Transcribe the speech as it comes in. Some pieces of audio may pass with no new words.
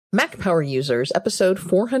Mac Power Users, episode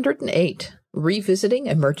 408, Revisiting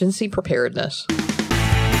Emergency Preparedness.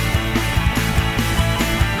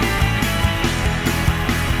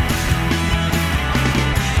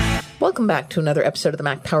 Welcome back to another episode of the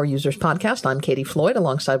Mac Power Users podcast. I'm Katie Floyd,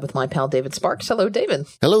 alongside with my pal David Sparks. Hello, David.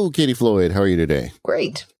 Hello, Katie Floyd. How are you today?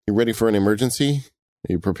 Great. You ready for an emergency?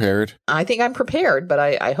 Are you prepared? I think I'm prepared, but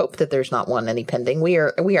I hope that there's not one any pending. We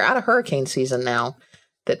are out of hurricane season now.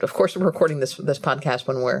 That, of course, we're recording this podcast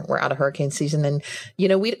when we're out of hurricane season, and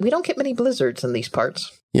we don't get many blizzards in these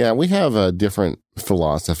parts. Yeah, we have a different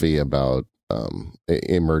philosophy about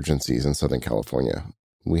emergencies in Southern California.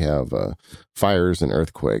 We have fires and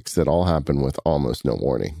earthquakes that all happen with almost no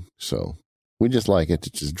warning. So we just like it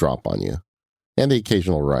to just drop on you. And the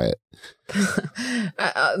occasional riot.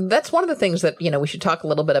 That's one of the things that, we should talk a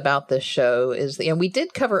little bit about this show is, we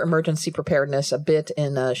did cover emergency preparedness a bit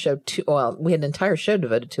in show 2. Well, we had an entire show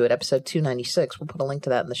devoted to it, episode 296. We'll put a link to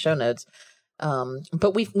that in the show notes.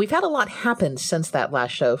 But we've had a lot happen since that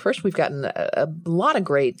last show. First, we've gotten a lot of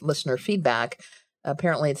great listener feedback.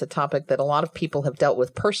 Apparently, it's a topic that a lot of people have dealt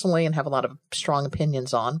with personally and have a lot of strong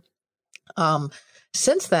opinions on.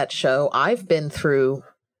 Since that show, I've been through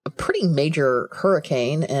a pretty major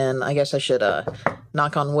hurricane, and I guess I should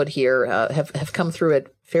knock on wood here, have come through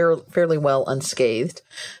it fairly well unscathed.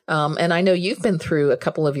 And I know you've been through a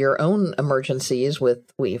couple of your own emergencies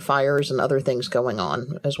with fires and other things going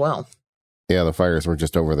on as well. Yeah, the fires were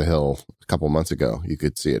just over the hill a couple months ago. You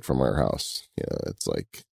could see it from our house. It's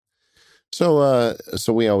like so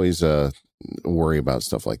we always worry about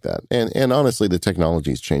stuff like that. And honestly, the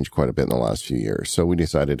technology's changed quite a bit in the last few years. So we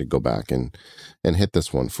decided to go back and hit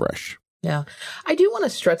this one fresh. Yeah. I do want to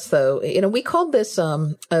stress, though, we called this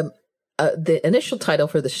the initial title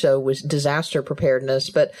for the show was disaster preparedness,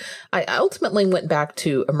 but I ultimately went back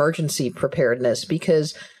to emergency preparedness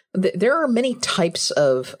because there are many types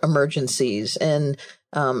of emergencies, and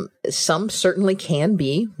some certainly can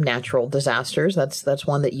be natural disasters. That's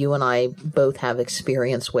one that you and I both have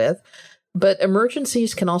experience with. But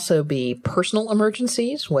emergencies can also be personal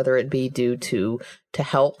emergencies, whether it be due to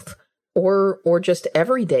health or just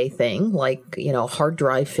everyday thing like, hard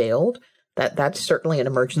drive failed. That's certainly an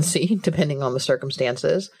emergency depending on the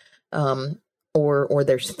circumstances. Or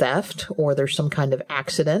there's theft, or there's some kind of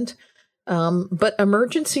accident. But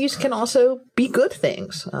emergencies can also be good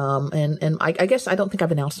things. And I guess I don't think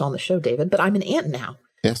I've announced it on the show, David, but I'm an aunt now.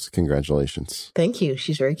 Yes, congratulations. Thank you.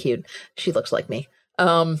 She's very cute. She looks like me.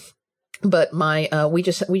 But we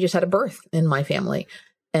just had a birth in my family,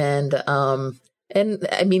 and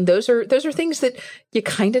I mean those are things that you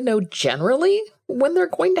kind of know generally when they're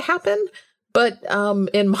going to happen. But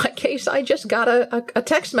in my case, I just got a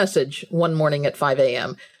text message one morning at 5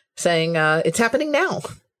 a.m. saying it's happening now,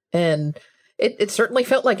 and it certainly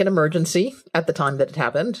felt like an emergency at the time that it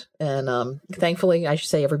happened. And thankfully, I should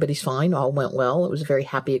say everybody's fine. All went well. It was a very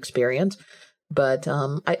happy experience. But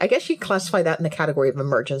I guess you classify that in the category of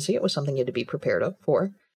emergency. It was something you had to be prepared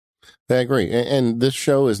for. I agree. And this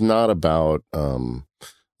show is not about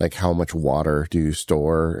like how much water do you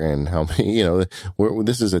store and how many,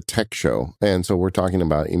 this is a tech show. And so we're talking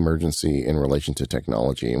about emergency in relation to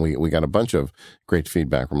technology. And we got a bunch of great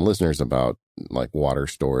feedback from listeners about like water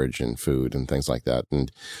storage and food and things like that. And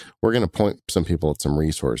we're going to point some people at some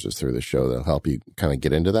resources through the show that'll help you kind of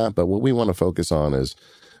get into that. But what we want to focus on is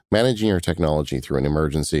managing your technology through an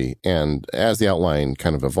emergency. And as the outline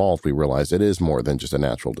kind of evolved, we realized it is more than just a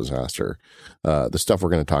natural disaster. The stuff we're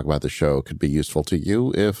going to talk about the show could be useful to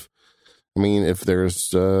you if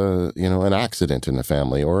there's, an accident in the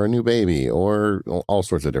family or a new baby or all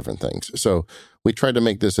sorts of different things. So we tried to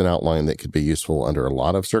make this an outline that could be useful under a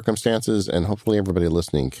lot of circumstances. And hopefully everybody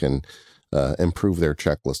listening can improve their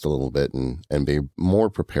checklist a little bit and be more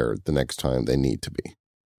prepared the next time they need to be.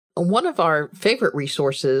 One of our favorite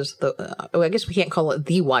resources, I guess we can't call it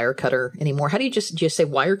the Wirecutter anymore. How do you just say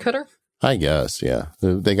Wirecutter? I guess, yeah.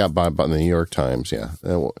 They got bought by the New York Times, yeah.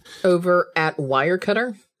 Over at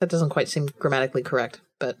Wirecutter? That doesn't quite seem grammatically correct,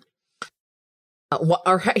 but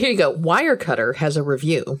here you go. Wirecutter has a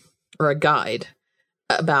review or a guide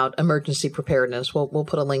about emergency preparedness. We'll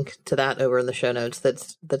put a link to that over in the show notes.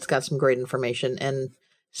 That's got some great information and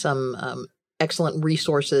some excellent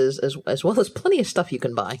resources as well as plenty of stuff you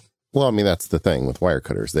can buy. Well, I mean, that's the thing with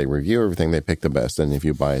Wirecutters. They review everything, they pick the best, and if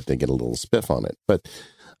you buy it, they get a little spiff on it. But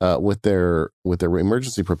with their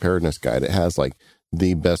emergency preparedness guide, it has like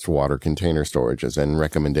the best water container storages and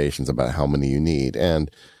recommendations about how many you need, and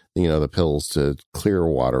the pills to clear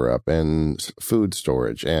water up, and food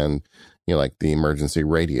storage, and like the emergency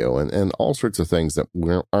radio, and all sorts of things that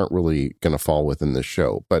aren't really going to fall within this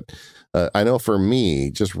show. But I know for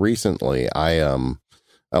me, just recently, I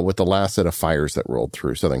with the last set of fires that rolled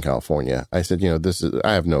through Southern California. I said,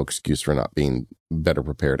 I have no excuse for not being better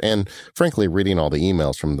prepared. And frankly, reading all the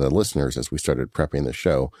emails from the listeners as we started prepping the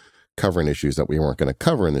show, covering issues that we weren't going to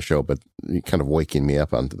cover in the show, but kind of waking me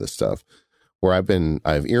up onto this stuff. Where I've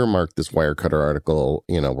earmarked this Wirecutter article.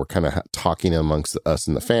 We're kind of talking amongst us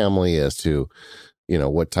and the family as to,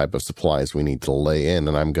 what type of supplies we need to lay in.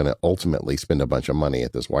 And I'm going to ultimately spend a bunch of money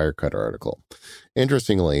at this Wirecutter article.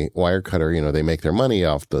 Interestingly, Wirecutter, they make their money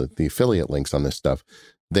off the affiliate links on this stuff.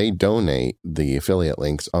 They donate the affiliate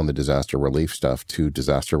links on the disaster relief stuff to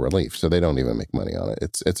disaster relief. So they don't even make money on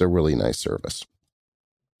it. It's a really nice service.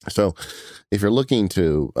 So if you're looking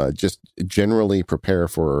to just generally prepare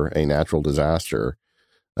for a natural disaster,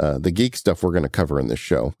 the geek stuff we're going to cover in this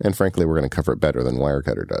show, and frankly, we're going to cover it better than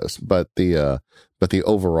Wirecutter does. But the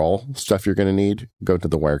overall stuff you're going to need, go to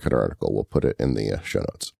the Wirecutter article. We'll put it in the show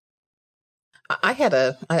notes. I had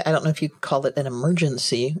I don't know if you call it an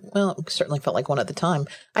emergency. Well, it certainly felt like one at the time.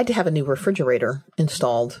 I had to have a new refrigerator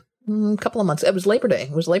installed a couple of months. It was Labor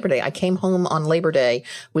Day. I came home on Labor Day,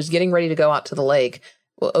 was getting ready to go out to the lake.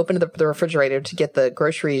 Well, opened the refrigerator to get the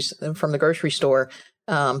groceries from the grocery store,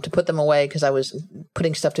 to put them away because I was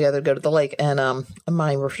putting stuff together to go to the lake, and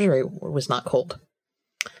my refrigerator was not cold.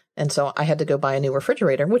 And so I had to go buy a new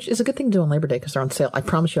refrigerator, which is a good thing to do on Labor Day because they're on sale. I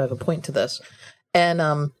promise you I have a point to this.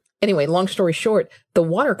 And anyway, long story short, the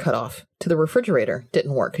water cutoff to the refrigerator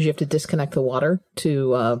didn't work because you have to disconnect the water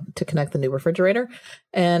to connect the new refrigerator.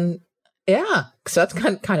 And yeah, so that's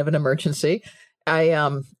kind of an emergency. I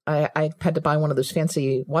had to buy one of those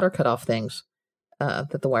fancy water cutoff things that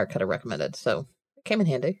the Wirecutter recommended. So it came in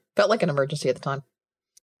handy. Felt like an emergency at the time.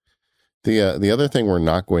 The other thing we're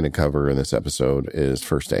not going to cover in this episode is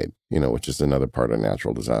first aid, which is another part of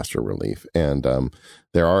natural disaster relief. And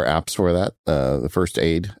there are apps for that. The first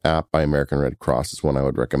aid app by American Red Cross is one I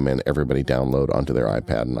would recommend everybody download onto their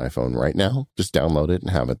iPad and iPhone right now. Just download it and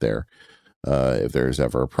have it there. If there's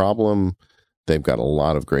ever a problem, they've got a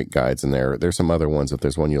lot of great guides in there. There's some other ones. If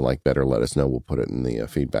there's one you like better, let us know. We'll put it in the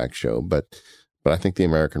feedback show. But I think the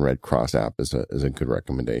American Red Cross app is a good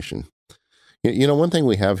recommendation. One thing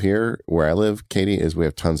we have here where I live, Katie, is we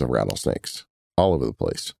have tons of rattlesnakes all over the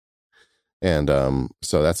place. And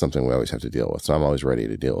so that's something we always have to deal with. So I'm always ready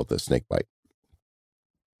to deal with the snake bite.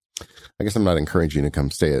 I guess I'm not encouraging you to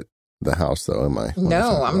come stay at the house, though, am I?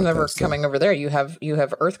 No, I'm never coming over there. You have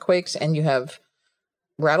earthquakes and you have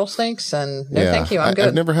rattlesnakes, and no, thank you. I'm good.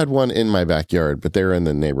 I've never had one in my backyard, but they're in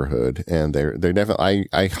the neighborhood, and they're definitely.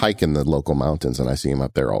 I hike in the local mountains, and I see them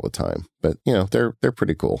up there all the time. But they're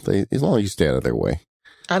pretty cool. As long as you stay out of their way.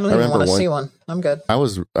 I don't even want to see one. I'm good. I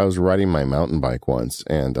was riding my mountain bike once,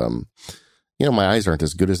 and my eyes aren't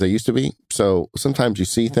as good as they used to be. So sometimes you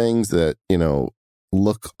see things that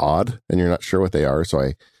look odd, and you're not sure what they are. So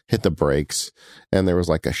I hit the brakes, and there was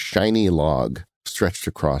like a shiny log stretched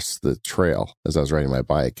across the trail as I was riding my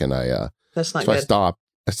bike, and that's not good. I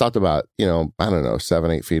stopped about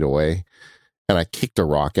 7-8 feet away, and I kicked a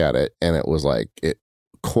rock at it, and it was like it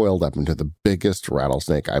coiled up into the biggest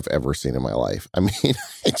rattlesnake I've ever seen in my life. I mean,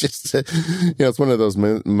 it just it's one of those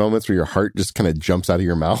moments where your heart just kind of jumps out of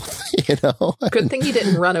your mouth. Good thing you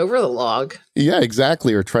didn't run over the log. Yeah,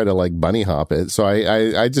 exactly, or try to like bunny hop it. So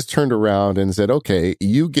I just turned around and said, okay,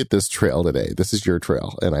 you get this trail today. This is your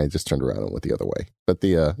trail. And I just turned around and went the other way. But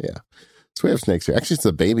so we have snakes here. Actually, it's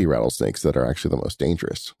the baby rattlesnakes that are actually the most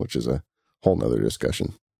dangerous, which is a whole nother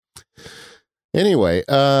discussion. Anyway,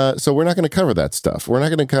 so we're not going to cover that stuff. We're not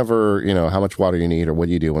going to cover, how much water you need or what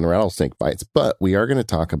you do when a rattlesnake bites, but we are going to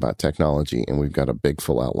talk about technology, and we've got a big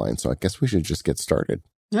full outline. So I guess we should just get started.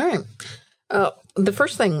 All right. The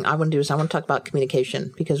first thing I want to do is I want to talk about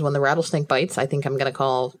communication, because when the rattlesnake bites, I think I'm going to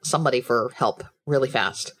call somebody for help really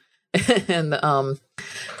fast. And the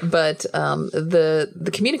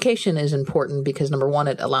communication is important because, number one,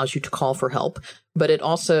 it allows you to call for help, but it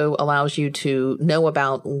also allows you to know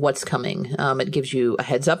about what's coming. It gives you a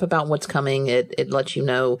heads up about what's coming. It lets you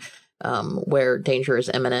know where danger is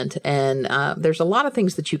imminent. And there's a lot of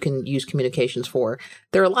things that you can use communications for.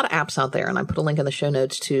 There are a lot of apps out there, and I put a link in the show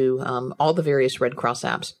notes to all the various Red Cross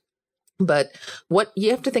apps. But what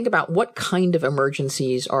you have to think about, what kind of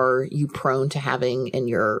emergencies are you prone to having in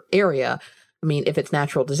your area? I mean, if it's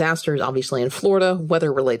natural disasters, obviously in Florida,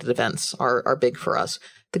 weather-related events are big for us.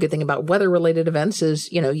 The good thing about weather-related events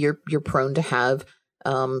is, you're prone to have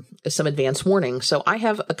some advance warning. So I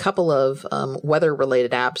have a couple of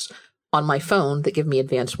weather-related apps on my phone that give me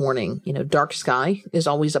advance warning. Dark Sky is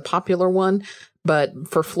always a popular one, but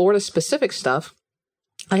for Florida-specific stuff,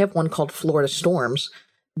 I have one called Florida Storms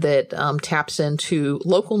that taps into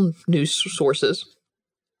local news sources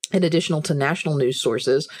in addition to national news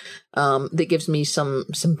sources, that gives me some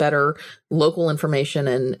better local information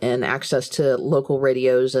and access to local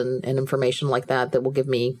radios and information like that will give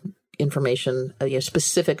me information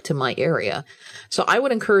specific to my area. So I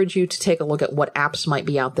would encourage you to take a look at what apps might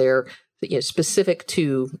be out there specific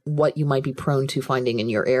to what you might be prone to finding in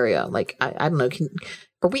your area. Like, I don't know,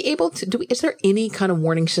 are we able to is there any kind of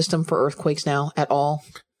warning system for earthquakes now at all?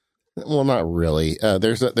 Well, not really.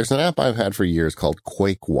 There's an app I've had for years called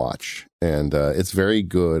Quake Watch, and it's very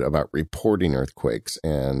good about reporting earthquakes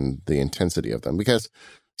and the intensity of them, because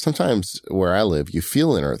sometimes where I live, you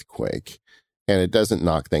feel an earthquake and it doesn't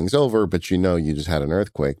knock things over, but you just had an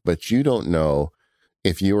earthquake, but you don't know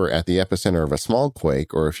if you were at the epicenter of a small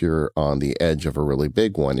quake or if you're on the edge of a really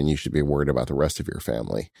big one, and you should be worried about the rest of your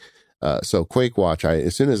family. So Quake Watch,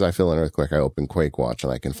 as soon as I feel an earthquake, I open Quake Watch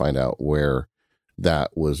and I can find out where it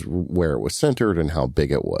was centered and how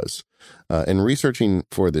big it was. In researching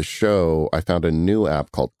for this show, I found a new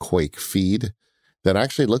app called Quake Feed that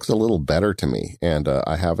actually looks a little better to me. And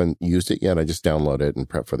I haven't used it yet. I just downloaded it and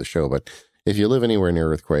prep for the show. But if you live anywhere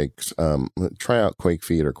near earthquakes, try out Quake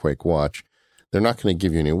Feed or Quake Watch. They're not going to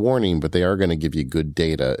give you any warning, but they are going to give you good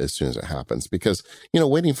data as soon as it happens. Because,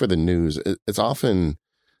 waiting for the news, it's often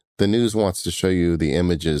the news wants to show you the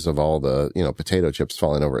images of all the, potato chips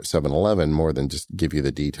falling over at 7-Eleven more than just give you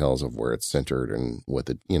the details of where it's centered and what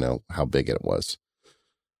how big it was.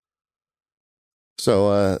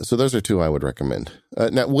 So those are two I would recommend.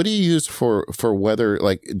 Now, what do you use for weather?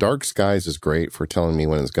 Like, Dark Skies is great for telling me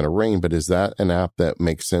when it's going to rain, but is that an app that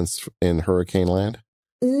makes sense in hurricane land?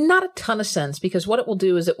 Not a ton of sense, because what it will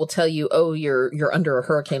do is it will tell you, oh, you're under a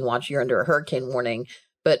hurricane watch, you're under a hurricane warning.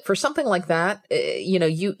 But for something like that,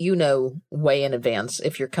 you know way in advance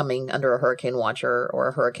if you're coming under a hurricane watch or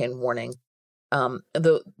a hurricane warning.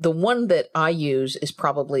 The one that I use is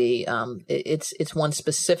probably it's one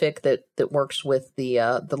specific that works with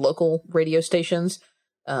the local radio stations.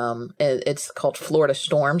 It's called Florida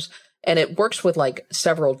Storms, and it works with like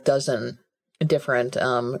several dozen different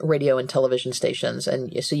radio and television stations,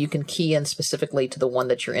 and so you can key in specifically to the one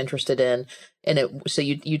that you're interested in, and so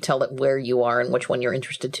you tell it where you are and which one you're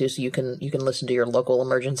interested to, so you can listen to your local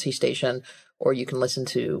emergency station, or you can listen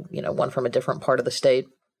to one from a different part of the state.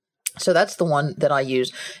 So that's the one that I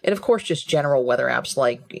use. And of course, just general weather apps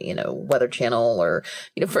like, Weather Channel, or,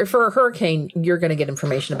 for a hurricane, you're going to get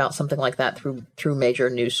information about something like that through major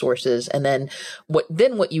news sources. And then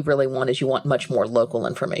what you really want is you want much more local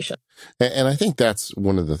information. And I think that's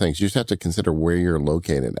one of the things you just have to consider where you're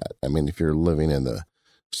located at. I mean, if you're living in the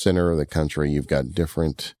center of the country, you've got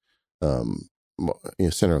different,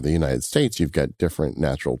 center of the United States, you've got different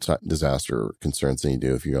natural disaster concerns than you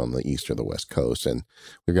do if you're on the East or the West Coast. And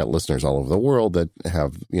we've got listeners all over the world that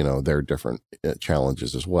have, their different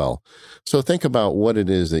challenges as well. So think about what it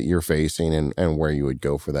is that you're facing and where you would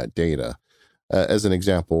go for that data. As an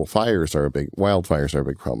example, wildfires are a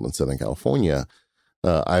big problem in Southern California.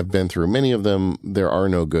 I've been through many of them. There are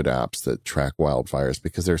no good apps that track wildfires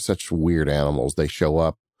because they're such weird animals. They show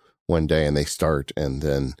up one day and they start, and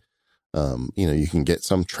then you can get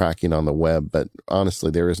some tracking on the web, but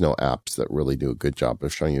honestly, there is no apps that really do a good job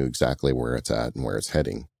of showing you exactly where it's at and where it's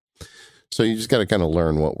heading. So you just got to kind of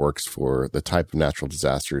learn what works for the type of natural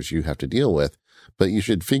disasters you have to deal with, but you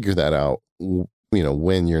should figure that out,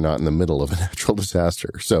 when you're not in the middle of a natural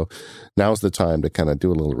disaster. So now's the time to kind of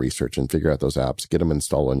do a little research and figure out those apps, get them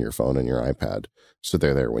installed on your phone and your iPad so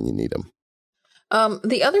they're there when you need them.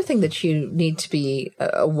 The other thing that you need to be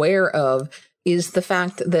aware of is the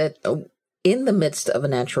fact that in the midst of a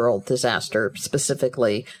natural disaster,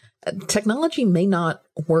 specifically, technology may not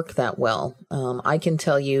work that well. I can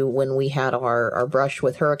tell you when we had our brush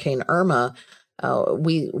with Hurricane Irma,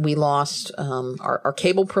 we lost our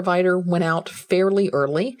cable provider went out fairly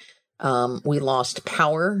early. We lost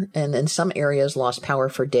power, and in some areas lost power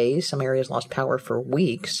for days. Some areas lost power for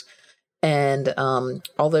weeks. And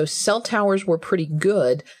although cell towers were pretty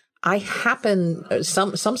good, some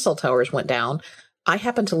cell towers went down. I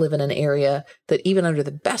happen to live in an area that even under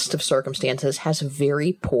the best of circumstances has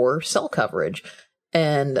very poor cell coverage.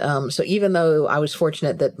 And so even though I was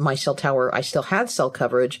fortunate that my cell tower, I still had cell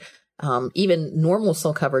coverage, even normal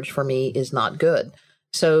cell coverage for me is not good.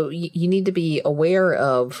 So you need to be aware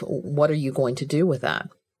of what are you going to do with that,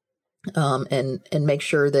 and make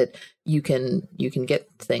sure that you can get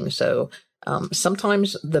things. So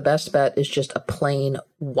sometimes the best bet is just a plain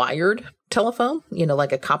wired telephone,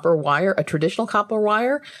 like a copper wire, a traditional copper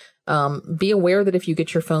wire. Be aware that if you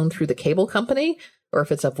get your phone through the cable company, or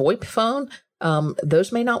if it's a VoIP phone,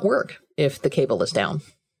 those may not work if the cable is down.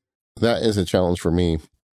 That is a challenge for me.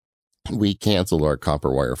 We canceled our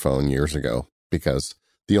copper wire phone years ago because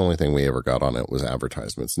The only thing we ever got on it was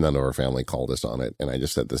advertisements. None of our family called us on it. And I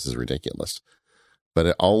just said, this is ridiculous. But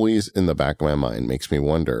it always in the back of my mind makes me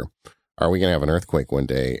wonder, are we going to have an earthquake one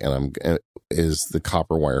day? And is the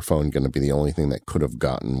copper wire phone going to be the only thing that could have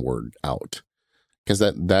gotten word out? Because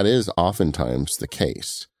that is oftentimes the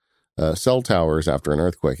case. Cell towers after an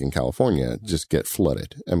earthquake in California just get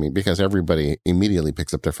flooded. I mean, because everybody immediately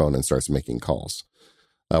picks up their phone and starts making calls.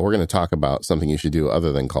 We're going to talk about something you should do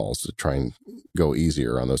other than calls to try and go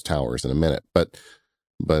easier on those towers in a minute. But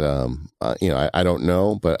I don't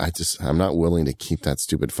know, but I'm not willing to keep that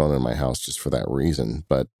stupid phone in my house just for that reason.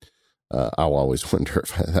 But I'll always wonder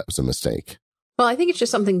if that was a mistake. Well, I think it's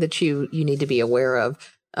just something that you need to be aware of.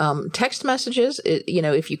 Text messages,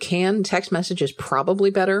 if you can, text message is probably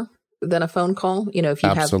better than a phone call. If you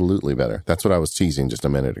absolutely better. That's what I was teasing just a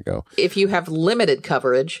minute ago. If you have limited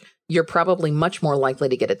coverage, you're probably much more likely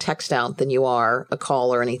to get a text out than you are a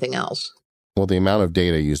call or anything else. Well, the amount of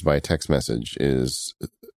data used by a text message is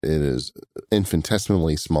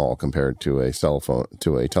infinitesimally small compared to a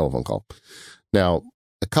telephone call. Now,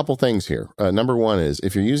 a couple things here. Number one is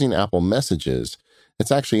if you're using Apple Messages,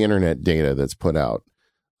 it's actually internet data that's put out.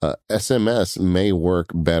 SMS may work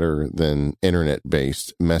better than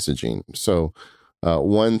internet-based messaging. So,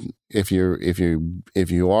 if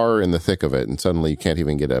you are in the thick of it and suddenly you can't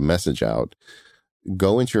even get a message out,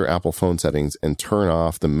 go into your Apple phone settings and turn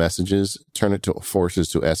off the messages, turn it to forces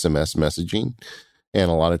to SMS messaging. And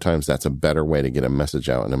a lot of times that's a better way to get a message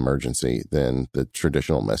out in emergency than the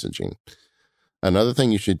traditional messaging. Another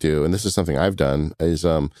thing you should do, and this is something I've done, is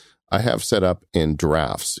I have set up in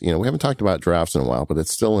Drafts. We haven't talked about Drafts in a while, but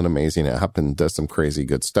it's still an amazing app and does some crazy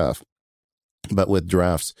good stuff. But with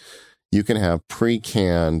Drafts, you can have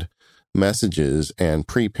pre-canned messages and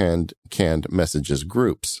pre-canned messages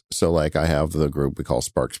groups. So like I have the group we call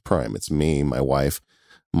Sparks Prime. It's me, my wife,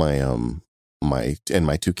 my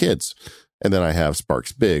two kids. And then I have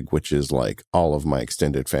Sparks Big, which is like all of my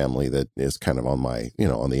extended family that is kind of on my,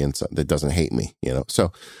 on the inside, that doesn't hate me,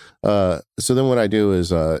 So then what I do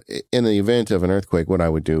is, in the event of an earthquake, what I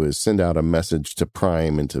would do is send out a message to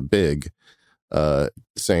Prime and to Big,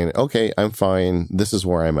 saying, okay, I'm fine. This is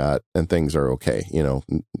where I'm at and things are okay.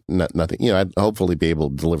 Nothing, I'd hopefully be able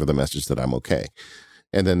to deliver the message that I'm okay.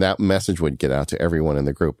 And then that message would get out to everyone in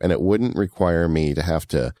the group. And it wouldn't require me to have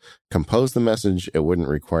to compose the message. It wouldn't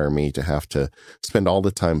require me to have to spend all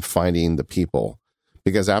the time finding the people.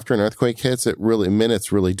 Because after an earthquake hits,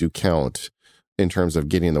 minutes really do count in terms of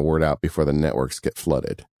getting the word out before the networks get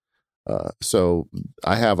flooded. So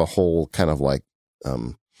I have a whole kind of like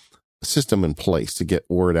system in place to get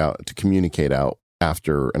word out, to communicate out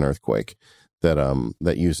after an earthquake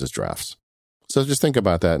that uses Drafts. So just think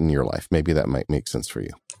about that in your life. Maybe that might make sense for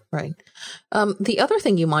you. Right. The other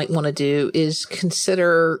thing you might want to do is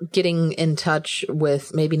consider getting in touch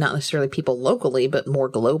with maybe not necessarily people locally, but more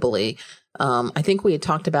globally. I think we had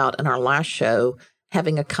talked about in our last show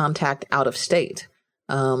having a contact out of state.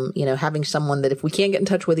 Having someone that if we can't get in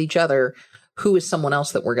touch with each other, who is someone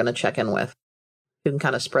else that we're going to check in with who can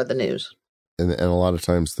kind of spread the news. And a lot of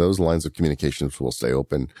times those lines of communications will stay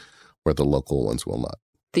open where the local ones will not.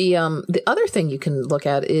 The other thing you can look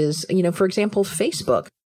at is, for example, Facebook.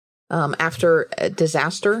 After a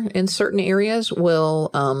disaster in certain areas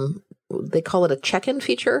will, they call it a check-in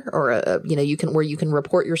feature, or you can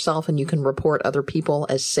report yourself and you can report other people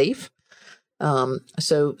as safe. So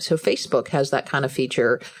Facebook has that kind of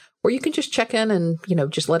feature where you can just check in and,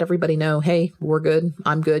 just let everybody know, hey, we're good.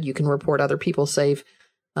 I'm good. You can report other people safe.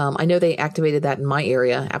 I know they activated that in my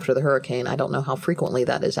area after the hurricane. I don't know how frequently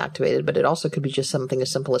that is activated, but it also could be just something as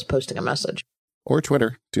simple as posting a message. Or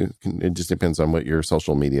Twitter, too. It just depends on what your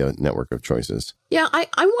social media network of choice is. Yeah, I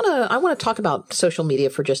want to talk about social media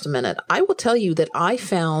for just a minute. I will tell you that I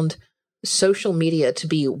found social media to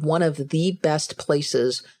be one of the best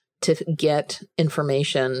places to get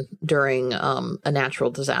information during a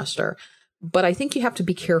natural disaster. But I think you have to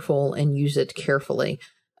be careful and use it carefully.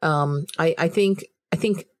 I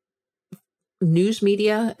think news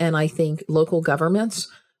media and I think local governments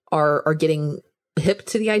are getting hip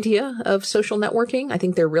to the idea of social networking. I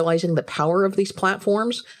think they're realizing the power of these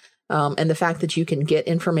platforms and the fact that you can get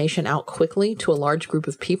information out quickly to a large group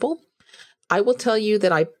of people. I will tell you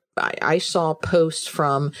that I saw posts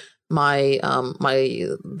from my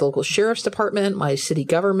local sheriff's department, my city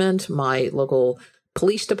government, my local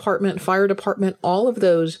police department, fire department. All of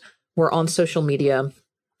those were on social media.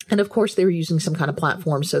 And of course, they were using some kind of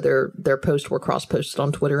platform, so their posts were cross-posted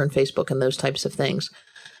on Twitter and Facebook and those types of things.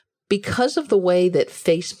 Because of the way that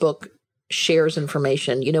Facebook shares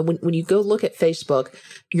information. You know, when you go look at Facebook,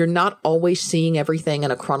 you're not always seeing everything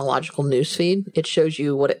in a chronological newsfeed. It shows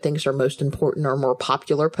you what it thinks are most important or more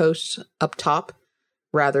popular posts up top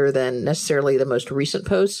rather than necessarily the most recent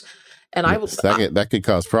posts. And that could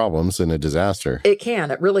cause problems in a disaster. It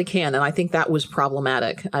can. It really can. And I think that was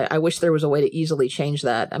problematic. I wish there was a way to easily change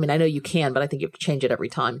that. I mean, I know you can, but I think you have to change it every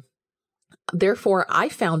time. Therefore, I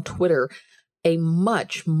found Twitter a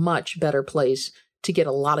much, much better place to get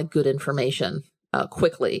a lot of good information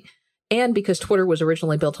quickly. And because Twitter was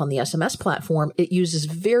originally built on the SMS platform, it uses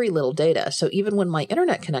very little data. So even when my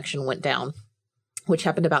internet connection went down, which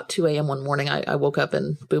happened about 2 a.m. one morning, I woke up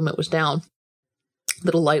and boom, it was down.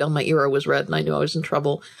 Little light on my ear was red and I knew I was in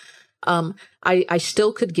trouble. I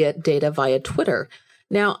still could get data via Twitter.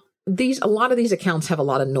 Now, a lot of these accounts have a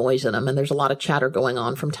lot of noise in them and there's a lot of chatter going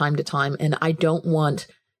on from time to time. And I don't want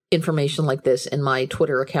information like this in my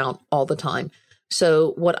Twitter account all the time.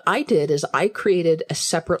 So what I did is I created a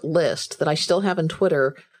separate list that I still have in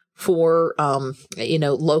Twitter for,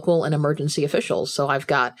 local and emergency officials. So I've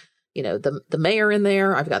got the mayor in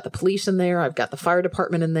there. I've got the police in there. I've got the fire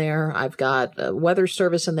department in there. I've got weather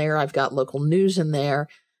service in there. I've got local news in there.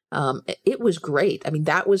 It was great. I mean,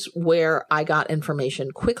 that was where I got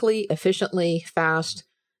information quickly, efficiently, fast.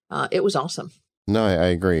 It was awesome. No, I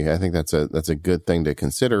agree. I think that's a good thing to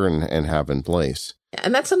consider and have in place.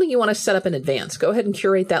 And that's something you want to set up in advance. Go ahead and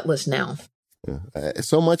curate that list now. Yeah.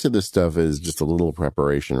 So much of this stuff is just a little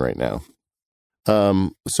preparation right now.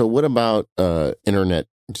 So what about internet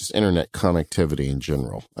connectivity in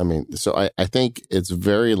general? I mean, so I think it's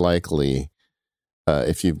very likely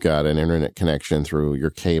if you've got an internet connection through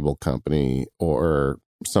your cable company or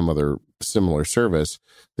some other similar service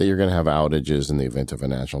that you're going to have outages in the event of a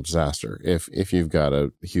natural disaster. If you've got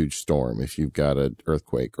a huge storm, if you've got an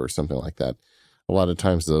earthquake or something like that, a lot of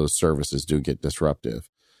times those services do get disrupted.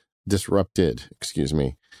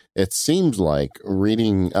 It seems like,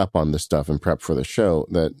 reading up on this stuff in prep for the show,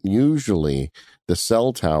 that usually the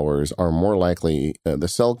cell towers are more likely, the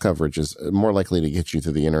cell coverage is more likely to get you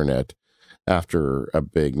to the internet after a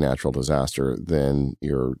big natural disaster than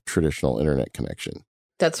your traditional internet connection.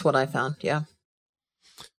 That's what I found. Yeah.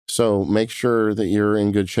 So make sure that you're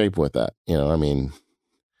in good shape with that. I mean,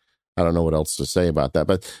 I don't know what else to say about that,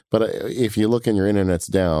 but if you look and your internet's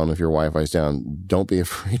down, if your Wi-Fi's down, don't be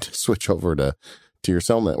afraid to switch over to your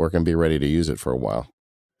cell network and be ready to use it for a while.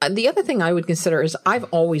 The other thing I would consider is I've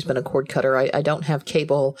always been a cord cutter. I don't have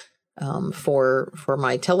cable for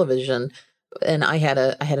my television, and I had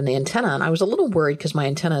an antenna, and I was a little worried because my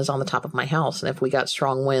antenna is on the top of my house, and if we got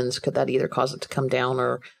strong winds, could that either cause it to come down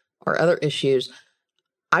or other issues?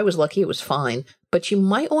 I was lucky; it was fine. But you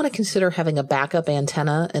might want to consider having a backup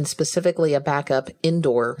antenna, and specifically a backup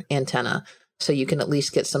indoor antenna, so you can at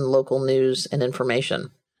least get some local news and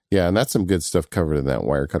information. Yeah, and that's some good stuff covered in that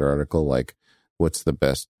Wirecutter article, like what's the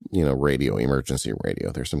best, radio, emergency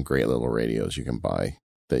radio. There's some great little radios you can buy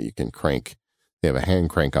that you can crank. They have a hand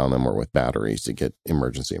crank on them or with batteries to get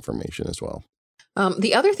emergency information as well.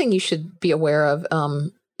 The other thing you should be aware of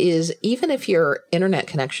is even if your internet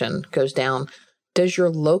connection goes down, does your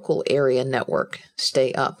local area network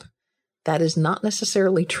stay up? That is not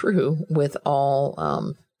necessarily true with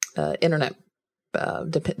all internet,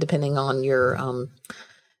 depending on your,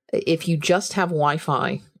 if you just have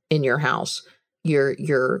Wi-Fi in your house,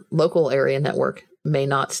 your local area network may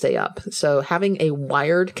not stay up. So having a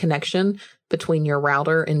wired connection between your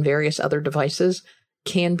router and various other devices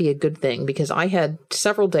can be a good thing, because I had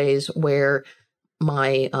several days where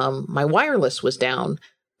my wireless was down,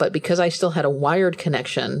 but because I still had a wired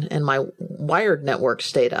connection and my wired network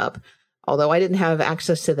stayed up, although I didn't have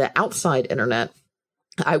access to the outside internet,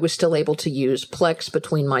 I was still able to use Plex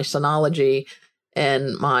between my Synology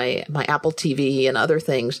and my Apple TV and other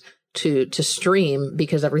things to stream,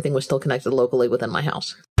 because everything was still connected locally within my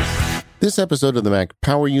house. This episode of the Mac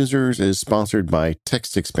Power Users is sponsored by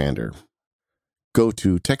TextExpander. Go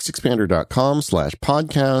to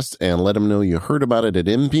textexpander.com/podcast and let them know you heard about it at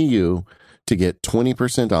MPU to get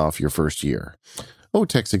 20% off your first year. Oh,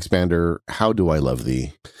 TextExpander, how do I love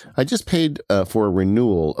thee? I just paid for a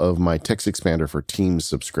renewal of my TextExpander for Teams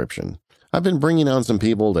subscription. I've been bringing on some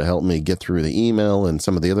people to help me get through the email and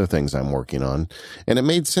some of the other things I'm working on, and it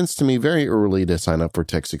made sense to me very early to sign up for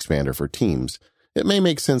TextExpander for Teams. It may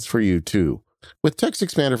make sense for you too. With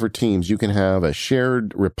TextExpander for Teams, you can have a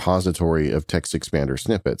shared repository of TextExpander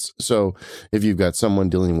snippets. So if you've got someone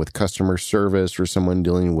dealing with customer service or someone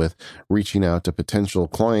dealing with reaching out to potential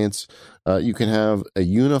clients, you can have a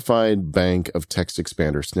unified bank of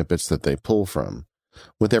TextExpander snippets that they pull from.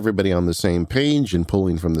 With everybody on the same page and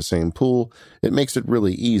pulling from the same pool, it makes it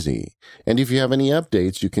really easy. And if you have any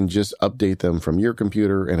updates, you can just update them from your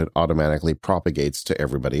computer and it automatically propagates to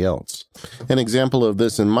everybody else. An example of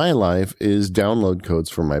this in my life is download codes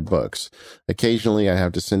for my books. Occasionally, I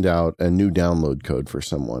have to send out a new download code for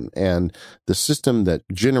someone, and the system that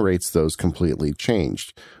generates those completely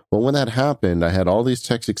changed. Well, when that happened, I had all these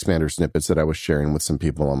TextExpander snippets that I was sharing with some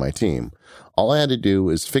people on my team. All I had to do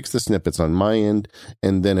is fix the snippets on my end,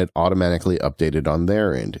 and then it automatically updated on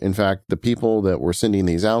their end. In fact, the people that were sending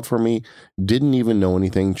these out for me didn't even know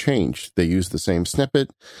anything changed. They used the same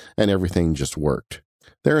snippet, and everything just worked.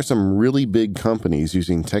 There are some really big companies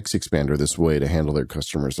using TextExpander this way to handle their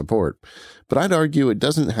customer support. But I'd argue it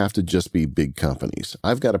doesn't have to just be big companies.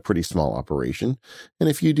 I've got a pretty small operation, and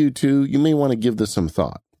if you do too, you may want to give this some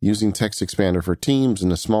thought. Using TextExpander for teams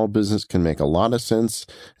in a small business can make a lot of sense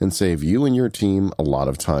and save you and your team a lot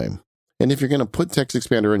of time. And if you're going to put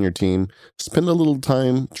TextExpander on your team, spend a little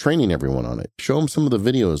time training everyone on it. Show them some of the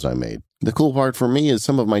videos I made. The cool part for me is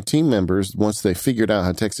some of my team members, once they figured out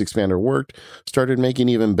how TextExpander worked, started making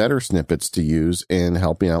even better snippets to use in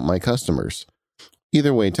helping out my customers.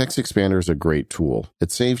 Either way, TextExpander is a great tool.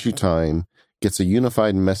 It saves you time, gets a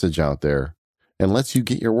unified message out there, and lets you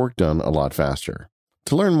get your work done a lot faster.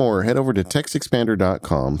 To learn more, head over to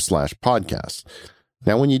textexpander.com/podcast.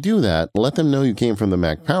 Now, when you do that, let them know you came from the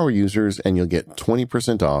Mac Power Users and you'll get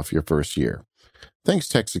 20% off your first year. Thanks,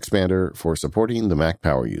 TextExpander, for supporting the Mac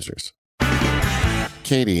Power Users.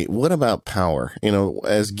 Katie, what about power?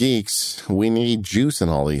 As geeks, we need juice in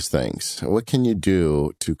all these things. What can you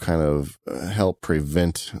do to kind of help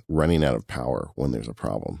prevent running out of power when there's a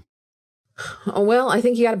problem? Well, I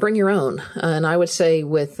think you got to bring your own. And I would say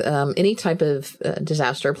with any type of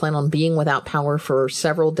disaster, plan on being without power for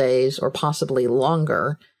several days or possibly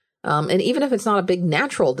longer. And even if it's not a big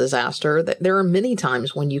natural disaster, there are many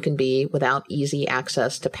times when you can be without easy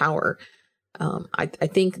access to power. I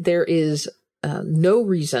think there is no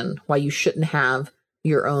reason why you shouldn't have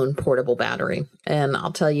your own portable battery. And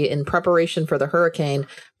I'll tell you, in preparation for the hurricane, I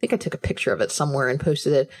think I took a picture of it somewhere and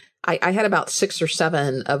posted it. I had about 6 or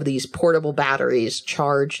 7 of these portable batteries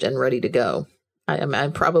charged and ready to go. I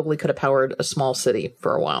probably could have powered a small city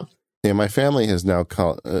for a while. Yeah, my family is now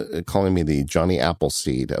calling me the Johnny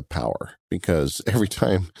Appleseed of power, because every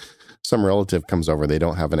time some relative comes over, they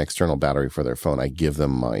don't have an external battery for their phone. I give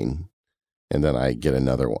them mine, and then I get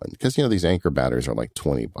another one. Because, these Anker batteries are like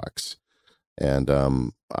 $20.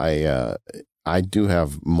 And I do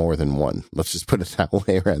have more than one. Let's just put it that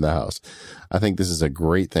way around the house. I think this is a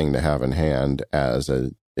great thing to have in hand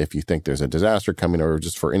if you think there's a disaster coming, or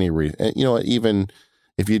just for any reason. Even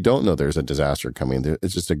if you don't know there's a disaster coming,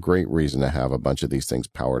 it's just a great reason to have a bunch of these things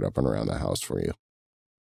powered up and around the house for you.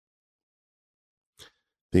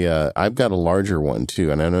 I've got a larger one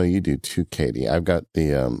too, and I know you do too, Katie. I've got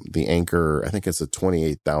the Anker. I think it's a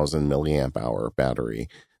 28,000 milliamp hour battery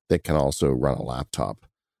that can also run a laptop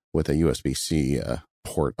with a USB-C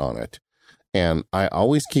port on it. And I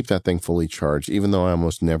always keep that thing fully charged, even though I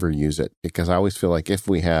almost never use it, because I always feel like if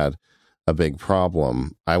we had a big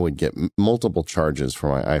problem, I would get multiple charges for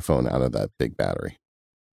my iPhone out of that big battery.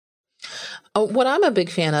 What I'm a big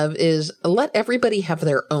fan of is let everybody have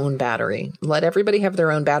their own battery. Let everybody have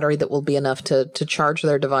their own battery that will be enough to charge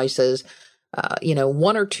their devices,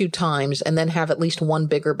 1 or 2 times, and then have at least one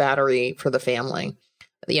bigger battery for the family.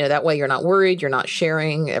 That way you're not worried, you're not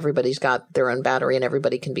sharing, everybody's got their own battery and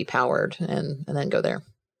everybody can be powered and then go there.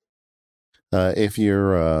 If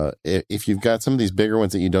you've got some of these bigger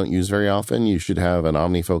ones that you don't use very often, you should have an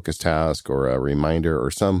OmniFocus task or a reminder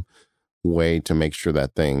or some way to make sure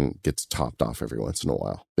that thing gets topped off every once in a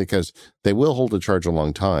while, because they will hold a charge a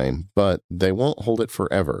long time, but they won't hold it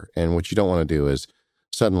forever. And what you don't want to do is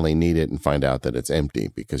suddenly need it and find out that it's empty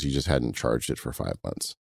because you just hadn't charged it for 5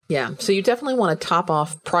 months. Yeah, so you definitely want to top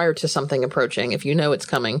off prior to something approaching if you know it's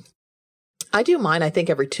coming. I do mine, I think,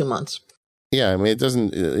 every 2 months. Yeah, it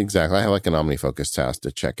doesn't exactly. I have like an OmniFocus task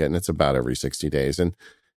to check it, and it's about every 60 days. And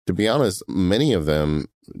to be honest, many of them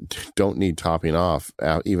don't need topping off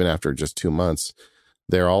even after just 2 months.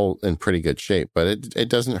 They're all in pretty good shape, but it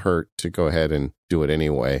doesn't hurt to go ahead and do it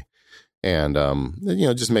anyway. And,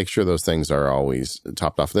 just make sure those things are always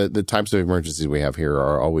topped off. The types of emergencies we have here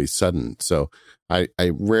are always sudden. So I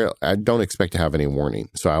don't expect to have any warning.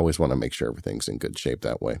 So I always want to make sure everything's in good shape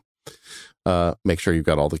that way. Make sure you've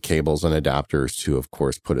got all the cables and adapters to, of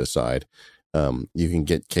course, put aside. You can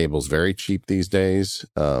get cables very cheap these days.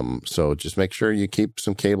 So just make sure you keep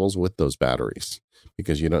some cables with those batteries,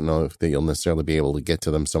 because you don't know if you'll necessarily be able to get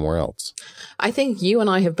to them somewhere else. I think you and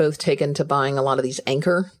I have both taken to buying a lot of these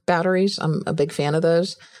Anker batteries. I'm a big fan of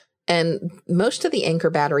those. And most of the Anker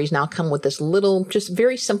batteries now come with this little, just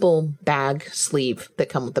very simple bag sleeve that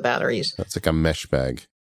come with the batteries. That's like a mesh bag.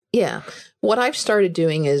 Yeah. What I've started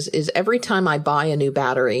doing is every time I buy a new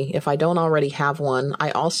battery, if I don't already have one,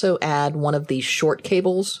 I also add one of these short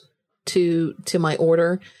cables to my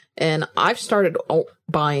order. And I've started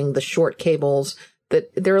buying the short cables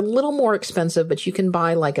that they're a little more expensive, but you can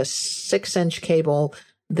buy like a 6-inch cable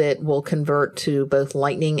that will convert to both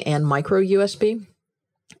Lightning and micro USB.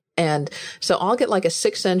 And so I'll get like a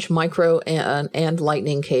 6-inch micro and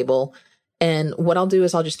Lightning cable. And what I'll do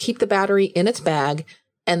is I'll just keep the battery in its bag,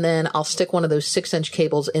 and then I'll stick one of those 6-inch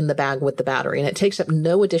cables in the bag with the battery. And it takes up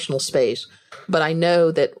no additional space. But I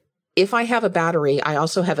know that if I have a battery, I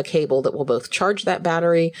also have a cable that will both charge that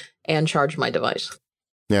battery and charge my device.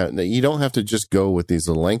 Now, you don't have to just go with these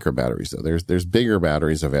little Anker batteries, though. There's bigger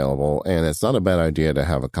batteries available, and it's not a bad idea to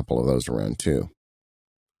have a couple of those around, too.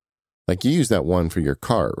 Like you use that one for your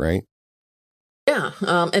car, right? Yeah,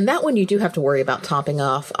 and that one you do have to worry about topping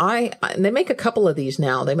off. They make a couple of these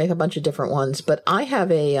now. They make a bunch of different ones, but I have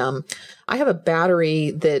a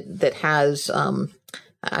battery that has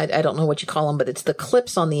I don't know what you call them, but it's the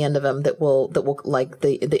clips on the end of them that will like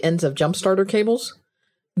the ends of jump starter cables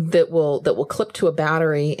that will clip to a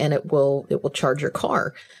battery, and it will charge your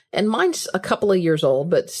car. And mine's a couple of years old,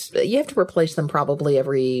 but you have to replace them probably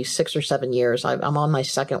every 6 or 7 years. I'm on my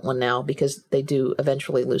second one now because they do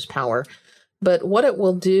eventually lose power. But what it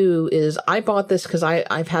will do is I bought this because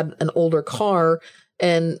I've had an older car,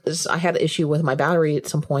 and I had an issue with my battery at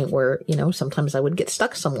some point where, sometimes I would get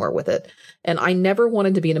stuck somewhere with it. And I never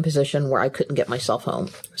wanted to be in a position where I couldn't get myself home.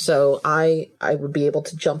 So I would be able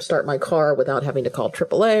to jumpstart my car without having to call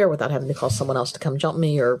AAA or without having to call someone else to come jump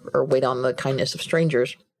me or wait on the kindness of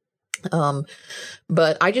strangers.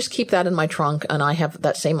 But I just keep that in my trunk, and I have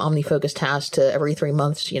that same OmniFocus task to every 3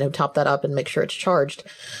 months, top that up and make sure it's charged.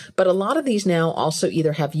 But a lot of these now also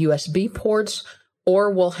either have USB ports or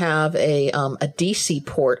will have a DC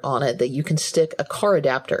port on it that you can stick a car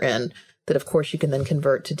adapter in that, of course, you can then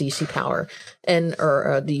convert to DC power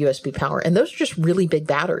or the USB power. And those are just really big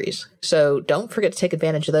batteries. So don't forget to take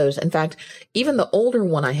advantage of those. In fact, even the older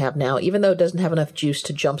one I have now, even though it doesn't have enough juice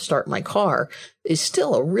to jumpstart my car, is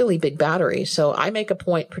still a really big battery. So I make a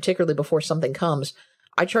point, particularly before something comes,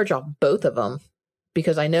 I charge off both of them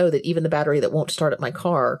because I know that even the battery that won't start at my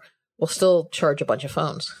car will still charge a bunch of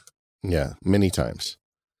phones. Yeah, many times.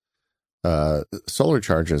 Solar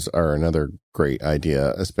charges are another great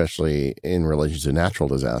idea, especially in relation to natural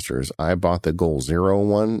disasters. I bought the Goal Zero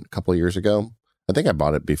one a couple of years ago. I think I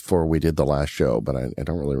bought it before we did the last show, but I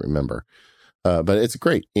don't really remember. But it's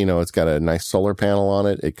great. It's got a nice solar panel on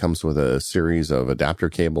it. It comes with a series of adapter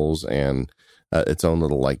cables and its own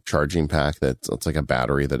little charging pack it's like a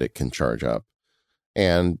battery that it can charge up.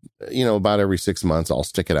 And, about every 6 months, I'll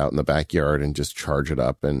stick it out in the backyard and just charge it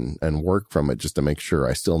up and work from it just to make sure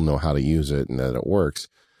I still know how to use it and that it works.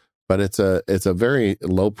 But it's a very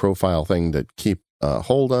low profile thing to keep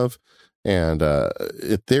hold of. And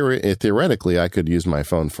theoretically, I could use my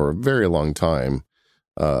phone for a very long time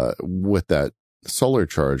with that solar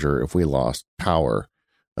charger if we lost power,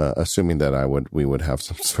 assuming that we would have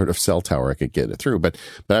some sort of cell tower I could get it through. But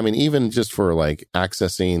I mean, even just for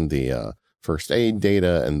accessing the first aid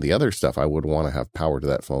data and the other stuff, I would want to have power to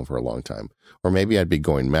that phone for a long time. Or maybe I'd be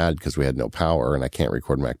going mad because we had no power and I can't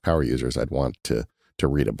record Mac Power Users. I'd want to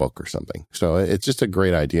read a book or something. So it's just a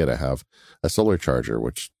great idea to have a solar charger,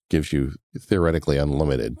 which gives you theoretically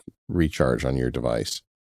unlimited recharge on your device.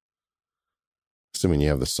 Assuming you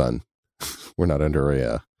have the sun. We're not under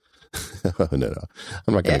a no,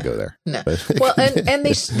 I'm not going to go there. No. Well, and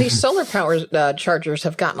these solar power chargers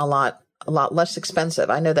have gotten a lot less expensive.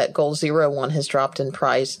 I know that Goal Zero one has dropped in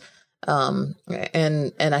price. And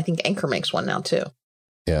I think Anker makes one now too.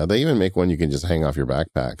 Yeah. They even make one you can just hang off your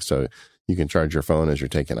backpack. So you can charge your phone as you're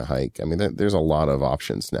taking a hike. I mean, there's a lot of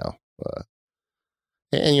options now.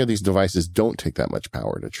 And these devices don't take that much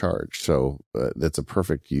power to charge. So that's a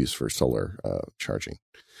perfect use for solar charging.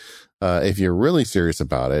 If you're really serious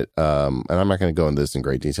about it, and I'm not going to go into this in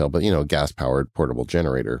great detail, but, gas-powered portable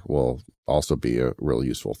generator will also be a real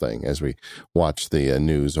useful thing. As we watch the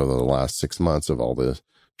news over the last 6 months of all the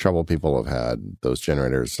trouble people have had, those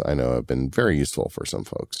generators, I know, have been very useful for some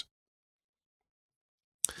folks.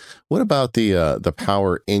 What about the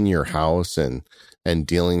power in your house and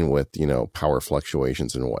dealing with, power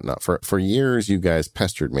fluctuations and whatnot? For years, you guys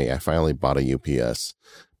pestered me. I finally bought a UPS.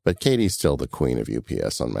 But Katie's still the queen of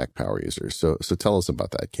UPS on Mac Power Users. So tell us about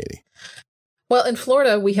that, Katie. Well, in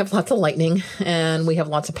Florida, we have lots of lightning and we have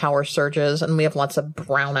lots of power surges and we have lots of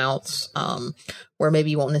brownouts where maybe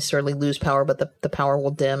you won't necessarily lose power, but the power will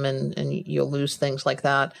dim and you'll lose things like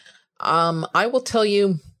that. I will tell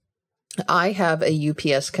you, I have a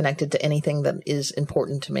UPS connected to anything that is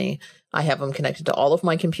important to me. I have them connected to all of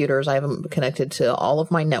my computers. I have them connected to all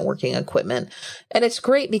of my networking equipment. And it's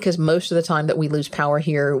great because most of the time that we lose power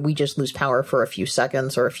here, we just lose power for a few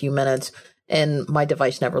seconds or a few minutes. And my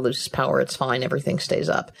device never loses power. It's fine. Everything stays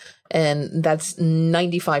up. And that's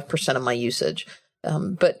 95% of my usage.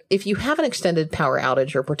 But if you have an extended power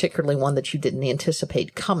outage, or particularly one that you didn't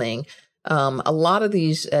anticipate coming, a lot of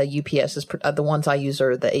these UPSs, the ones I use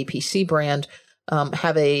are the APC brand,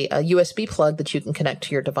 have a USB plug that you can connect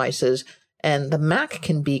to your devices, and the Mac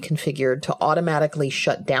can be configured to automatically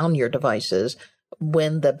shut down your devices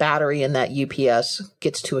when the battery in that UPS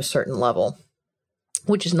gets to a certain level,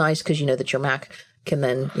 which is nice because you know that your Mac can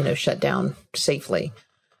then, shut down safely.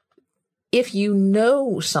 If you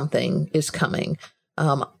know something is coming,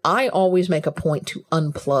 I always make a point to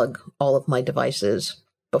unplug all of my devices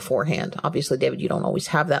beforehand. Obviously, David, you don't always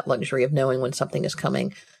have that luxury of knowing when something is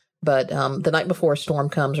coming. But the night before a storm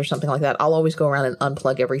comes or something like that, I'll always go around and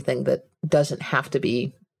unplug everything that doesn't have to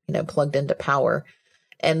be, plugged into power.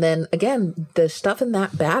 And then again, the stuff in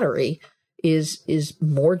that battery is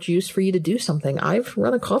more juice for you to do something. I've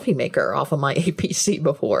run a coffee maker off of my APC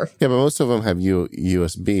before. Yeah, but most of them have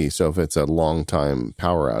USB. So if it's a long time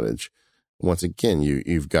power outage, once again,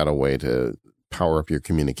 you've got a way to power up your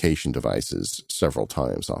communication devices several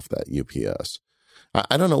times off that UPS.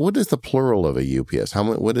 I don't know. What is the plural of a UPS?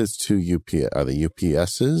 What is two UPS? Are they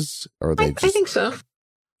UPSs? Or are they I think so.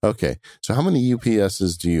 Okay. So how many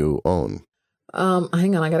UPSs do you own?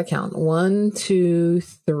 Hang on. I got to count. 1, 2,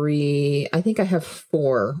 3. I think I have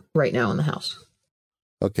 4 right now in the house.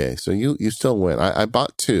 Okay. So you still win. I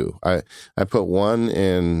bought 2. I put one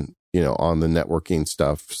in, on the networking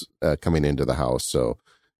stuff coming into the house. So,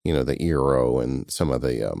 the Eero and some of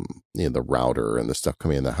the, the router and the stuff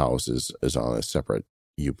coming in the house is on a separate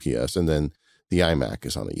UPS. And then the iMac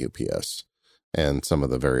is on a UPS and some of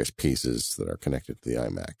the various pieces that are connected to the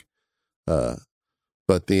iMac.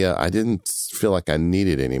 But I didn't feel like I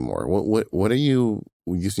needed anymore. What are you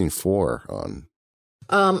using 4 on?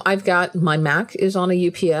 I've got my Mac is on a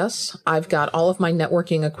UPS. I've got all of my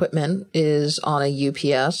networking equipment is on a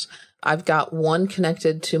UPS. I've got one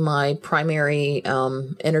connected to my primary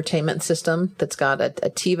entertainment system that's got a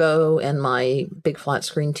TiVo and my big flat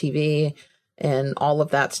screen TV, and all of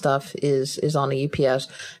that stuff is on a UPS.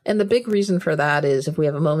 And the big reason for that is if we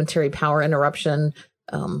have a momentary power interruption,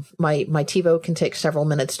 my TiVo can take several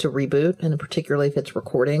minutes to reboot, and particularly if it's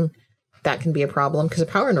recording, that can be a problem because a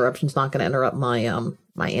power interruption is not going to interrupt my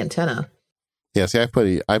my antenna. Yeah, see,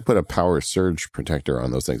 I put a power surge protector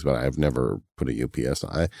on those things, but I've never put a UPS.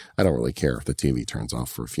 I don't really care if the TV turns off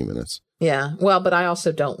for a few minutes. Yeah, well, but I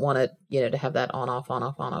also don't want it, to have that on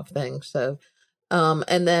off thing. So,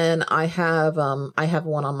 and then I have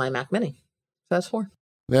one on my Mac Mini. So that's 4.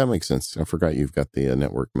 That makes sense. I forgot you've got the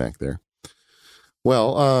network Mac there.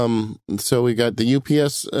 Well, so we got the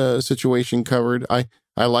UPS situation covered. I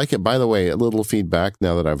like it. By the way, a little feedback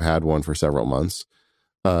now that I've had one for several months.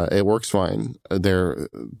 It works fine. The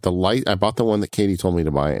light, I bought the one that Katie told me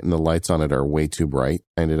to buy, and the lights on it are way too bright.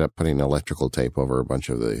 I ended up putting electrical tape over a bunch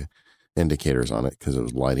of the indicators on it because it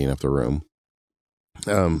was lighting up the room.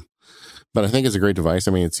 But I think it's a great device.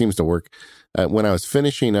 I mean, it seems to work. When I was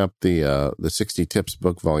finishing up the 60 Tips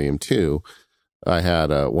book volume 2, I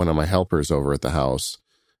had one of my helpers over at the house,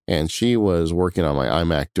 and she was working on my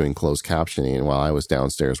iMac doing closed captioning while I was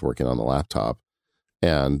downstairs working on the laptop.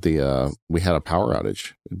 And we had a power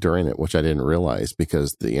outage during it, which I didn't realize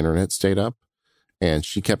because the internet stayed up, and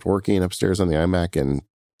she kept working upstairs on the iMac and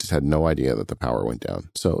just had no idea that the power went down.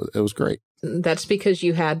 So it was great. That's because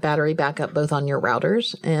you had battery backup both on your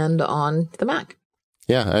routers and on the Mac.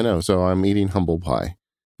 Yeah, I know. So I'm eating humble pie,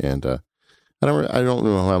 and I don't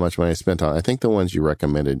know how much money I spent on it. I think the ones you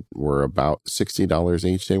recommended were about $60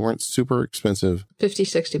 each. They weren't super expensive.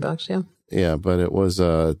 $50-$60, yeah. Yeah, but it was,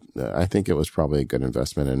 I think it was probably a good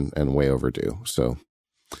investment and way overdue. So,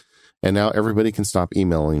 and now everybody can stop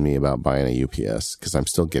emailing me about buying a UPS because I'm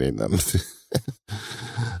still getting them.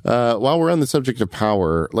 While we're on the subject of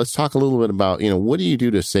power, let's talk a little bit about, what do you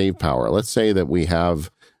do to save power? Let's say that we have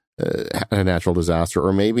a natural disaster,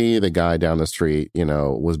 or maybe the guy down the street,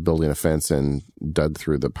 was building a fence and dug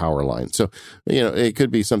through the power line. So, it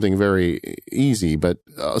could be something very easy, but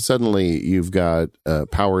suddenly you've got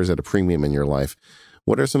powers at a premium in your life.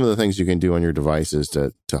 What are some of the things you can do on your devices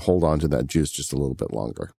to hold on to that juice just a little bit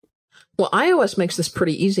longer? Well, iOS makes this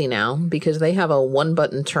pretty easy now because they have a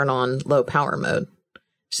one-button turn-on low power mode.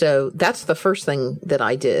 So that's the first thing that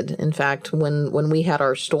I did. In fact, when we had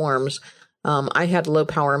our storms, I had low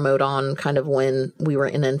power mode on kind of when we were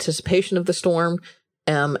in anticipation of the storm.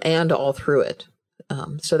 and all through it.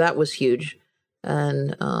 So that was huge.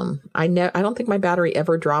 And I don't think my battery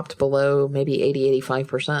ever dropped below maybe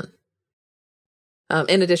 85%.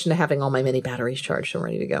 In addition to having all my mini batteries charged and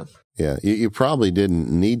ready to go. Yeah, you probably didn't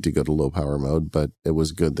need to go to low power mode, but it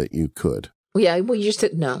was good that you could. Yeah, well, you just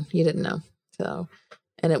didn't know. You didn't know. So,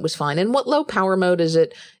 and it was fine. And what low power mode is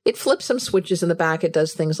it? It flips some switches in the back. It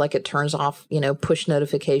does things like it turns off, push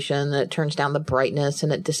notification, it turns down the brightness,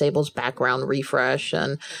 and it disables background refresh.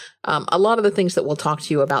 And a lot of the things that we'll talk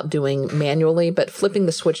to you about doing manually, but flipping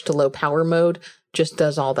the switch to low power mode just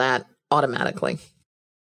does all that automatically.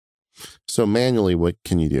 So manually, what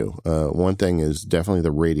can you do? One thing is definitely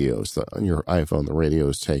the radios. On your iPhone, the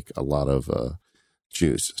radios take a lot of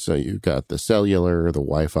juice. So you've got the cellular, the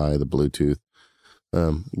Wi-Fi, the Bluetooth.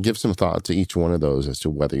 Give some thought to each one of those as to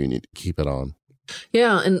whether you need to keep it on.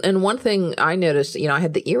 Yeah. And one thing I noticed, I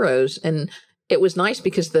had the Eros, and it was nice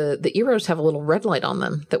because the Eros have a little red light on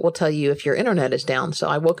them that will tell you if your internet is down. So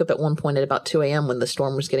I woke up at one point at about 2 a.m. when the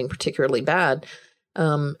storm was getting particularly bad.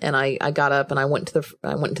 And I got up and I went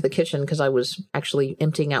into the kitchen because I was actually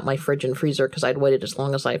emptying out my fridge and freezer because I'd waited as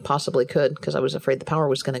long as I possibly could because I was afraid the power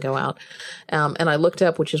was going to go out. And I looked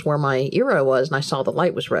up, which is where my Eero was, and I saw the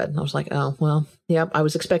light was red. And I was like, oh, well, yep, I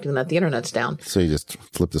was expecting that. The internet's down. So you just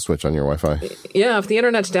flip the switch on your Wi-Fi? Yeah, if the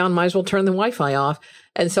internet's down, might as well turn the Wi-Fi off.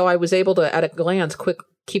 And so I was able to, at a glance,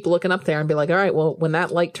 keep looking up there and be like, all right, well, when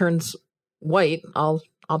that light turns white, I'll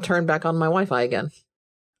turn back on my Wi-Fi again.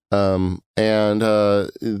 And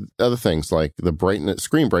other things like the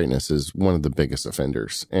screen brightness is one of the biggest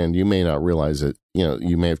offenders, and you may not realize it.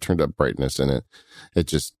 You may have turned up brightness and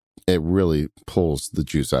it really pulls the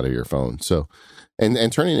juice out of your phone. So,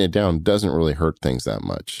 and turning it down doesn't really hurt things that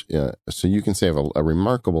much. So you can save a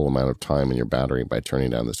remarkable amount of time in your battery by turning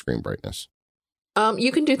down the screen brightness.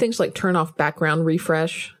 You can do things like turn off background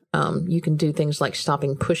refresh. You can do things like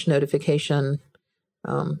stopping push notification.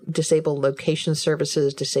 Disable location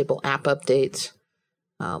services, disable app updates.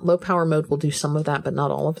 Low power mode will do some of that, but not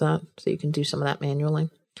all of that. So you can do some of that manually.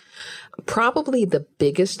 Probably the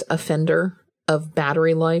biggest offender of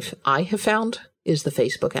battery life I have found is the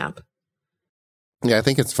Facebook app. Yeah, I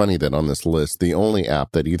think it's funny that on this list, the only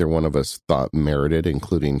app that either one of us thought merited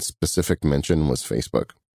including specific mention was Facebook.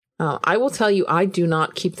 I will tell you, I do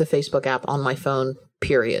not keep the Facebook app on my phone,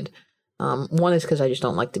 period. One is because I just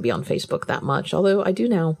don't like to be on Facebook that much, although I do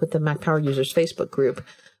now with the Mac Power Users Facebook group.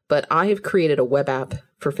 But I have created a web app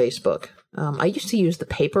for Facebook. I used to use the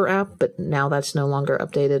paper app, but now that's no longer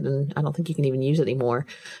updated, and I don't think you can even use it anymore.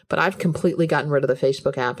 But I've completely gotten rid of the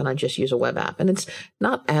Facebook app, and I just use a web app. And it's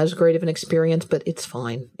not as great of an experience, but it's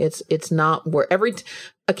fine. It's not where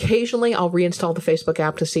occasionally I'll reinstall the Facebook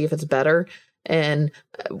app to see if it's better. And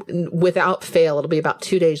without fail, it'll be about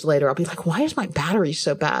 2 days later. I'll be like, why is my battery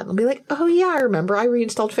so bad? I'll be like, oh, yeah, I remember. I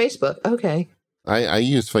reinstalled Facebook. Okay. I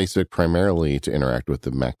use Facebook primarily to interact with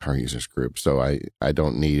the Mac Power Users group. So I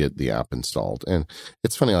don't need the app installed. And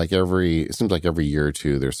it's funny, it seems like every year or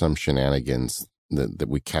two, there's some shenanigans that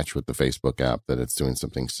we catch with the Facebook app that it's doing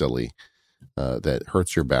something silly that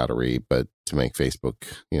hurts your battery, but to make Facebook,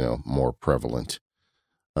 more prevalent.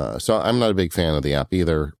 So I'm not a big fan of the app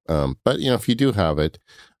either. But, if you do have it,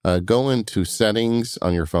 go into settings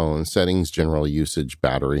on your phone, settings, general usage,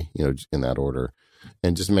 battery, in that order,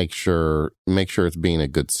 and just make sure it's being a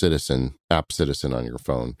good app citizen on your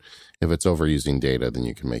phone. If it's overusing data, then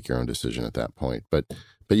you can make your own decision at that point. But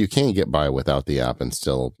you can get by without the app and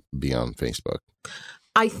still be on Facebook.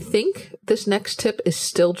 I think this next tip is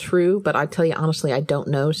still true, but I tell you honestly, I don't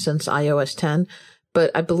know since iOS 10. But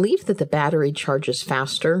I believe that the battery charges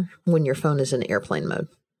faster when your phone is in airplane mode.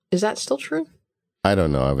 Is that still true? I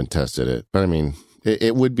don't know. I haven't tested it. But I mean,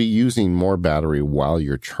 it would be using more battery while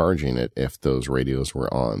you're charging it if those radios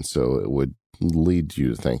were on. So it would lead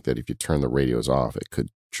you to think that if you turn the radios off, it could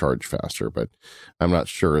charge faster. But I'm not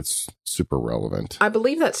sure it's super relevant. I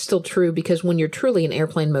believe that's still true because when you're truly in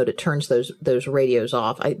airplane mode, it turns those radios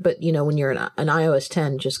off. But when you're in an iOS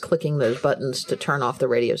 10, just clicking those buttons to turn off the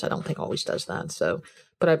radios, I don't think always does that. So,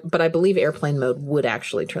 but I believe airplane mode would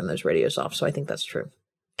actually turn those radios off. So I think that's true.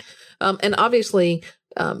 And obviously,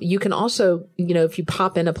 you can also, if you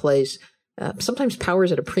pop in a place, sometimes power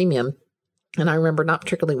is at a premium. And I remember not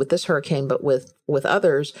particularly with this hurricane, but with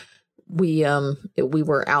others, we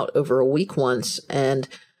were out over a week once, and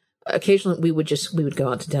occasionally we would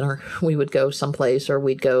go out to dinner. We would go someplace, or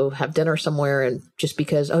we'd go have dinner somewhere, and just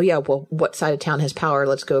because, oh yeah, well, what side of town has power?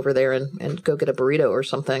 Let's go over there and go get a burrito or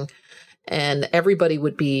something. And everybody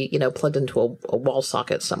would be, plugged into a wall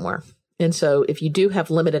socket somewhere. And so if you do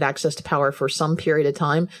have limited access to power for some period of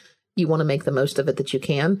time, you want to make the most of it that you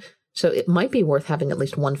can. So it might be worth having at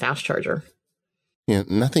least one fast charger.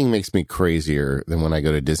 Nothing makes me crazier than when I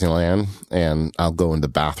go to Disneyland and I'll go in the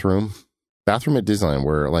bathroom at Disneyland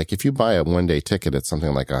where, like, if you buy a 1-day ticket, it's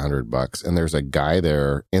something like $100 and there's a guy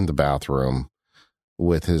there in the bathroom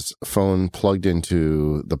with his phone plugged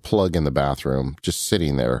into the plug in the bathroom, just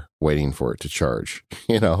sitting there waiting for it to charge,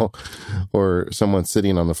 or someone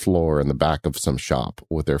sitting on the floor in the back of some shop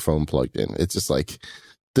with their phone plugged in. It's just like,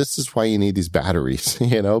 this is why you need these batteries,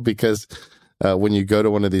 because when you go to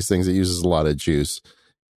one of these things that uses a lot of juice,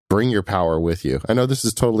 bring your power with you. I know this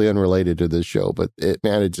is totally unrelated to this show, but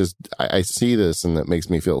I see this and it makes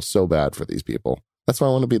me feel so bad for these people. That's why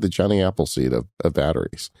I want to be the Johnny Appleseed of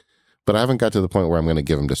batteries. But I haven't got to the point where I'm going to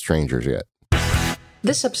give them to strangers yet.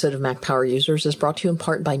 This episode of Mac Power Users is brought to you in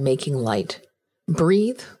part by Making Light.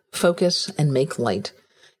 Breathe, focus, and make light.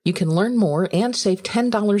 You can learn more and save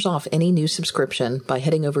 $10 off any new subscription by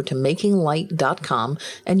heading over to makinglight.com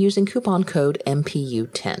and using coupon code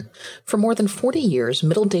MPU10. For more than 40 years,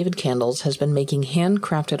 Middle David Candles has been making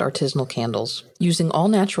handcrafted artisanal candles using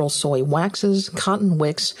all-natural soy waxes, cotton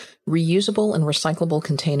wicks, reusable and recyclable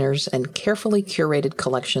containers, and carefully curated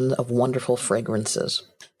collection of wonderful fragrances.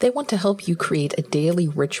 They want to help you create a daily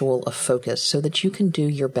ritual of focus so that you can do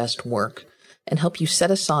your best work, and help you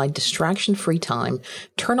set aside distraction-free time,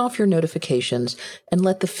 turn off your notifications, and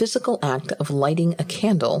let the physical act of lighting a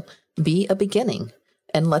candle be a beginning,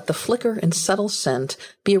 and let the flicker and subtle scent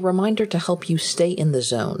be a reminder to help you stay in the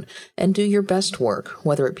zone and do your best work,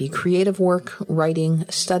 whether it be creative work, writing,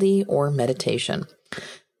 study, or meditation.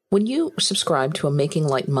 When you subscribe to a Making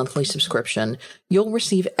Light monthly subscription, you'll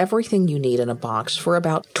receive everything you need in a box for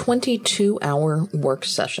about 22-hour work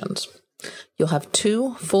sessions. You'll have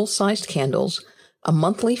 2 full-sized candles, a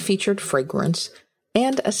monthly featured fragrance,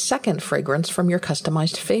 and a second fragrance from your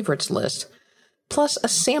customized favorites list, plus a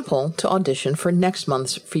sample to audition for next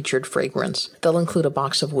month's featured fragrance. They'll include a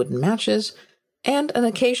box of wooden matches and an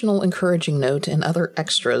occasional encouraging note and other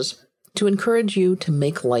extras to encourage you to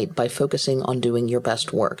make light by focusing on doing your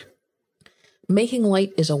best work. Making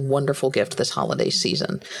Light is a wonderful gift this holiday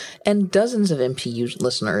season, and dozens of MPU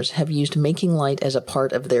listeners have used Making Light as a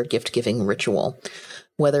part of their gift-giving ritual.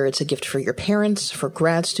 Whether it's a gift for your parents, for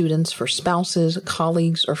grad students, for spouses,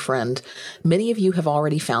 colleagues, or friend, many of you have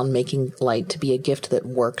already found Making Light to be a gift that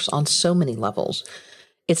works on so many levels.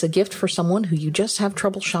 It's a gift for someone who you just have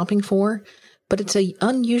trouble shopping for, but it's an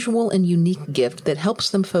unusual and unique gift that helps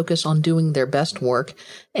them focus on doing their best work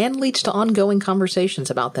and leads to ongoing conversations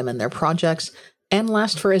about them and their projects, and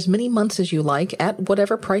last for as many months as you like at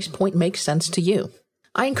whatever price point makes sense to you.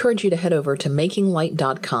 I encourage you to head over to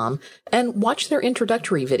makinglight.com and watch their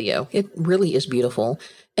introductory video. It really is beautiful,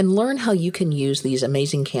 and learn how you can use these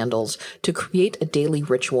amazing candles to create a daily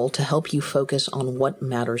ritual to help you focus on what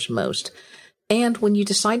matters most. And when you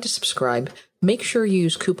decide to subscribe, make sure you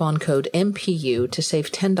use coupon code MPU to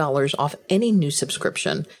save $10 off any new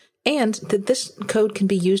subscription, and that this code can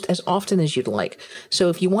be used as often as you'd like. So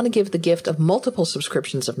if you want to give the gift of multiple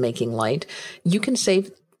subscriptions of Making Light, you can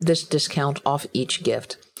save this discount off each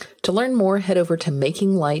gift. To learn more, head over to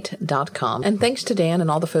makinglight.com. And thanks to Dan and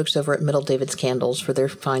all the folks over at Middle David's Candles for their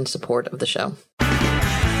fine support of the show.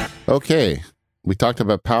 Okay, we talked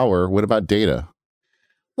about power. What about data?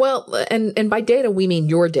 Well, and by data, we mean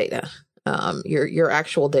your data, your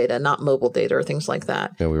actual data, not mobile data or things like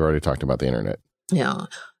that. Yeah, we already talked about the internet. Yeah.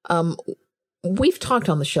 We've talked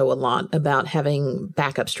on the show a lot about having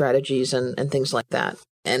backup strategies and things like that.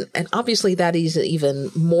 And obviously that is even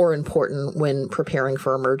more important when preparing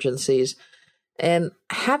for emergencies. And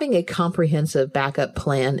having a comprehensive backup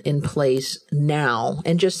plan in place now,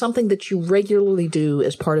 and just something that you regularly do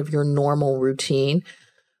as part of your normal routine,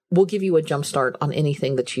 will give you a jump start on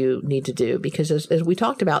anything that you need to do. Because as we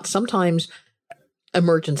talked about, sometimes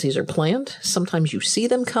emergencies are planned. Sometimes you see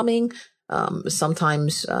them coming.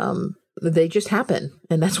 Sometimes they just happen.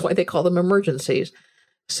 And that's why they call them emergencies.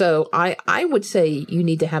 So I would say you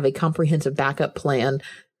need to have a comprehensive backup plan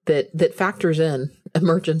that factors in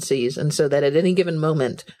emergencies. And so that at any given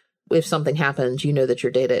moment, if something happens, you know that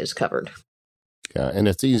your data is covered. Yeah. And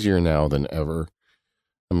it's easier now than ever.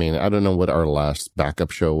 I mean, I don't know what our last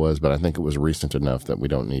backup show was, but I think it was recent enough that we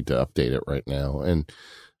don't need to update it right now. And,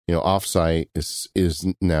 offsite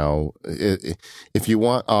is now, if you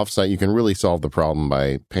want offsite, you can really solve the problem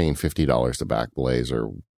by paying $50 to Backblaze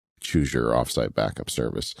or choose your offsite backup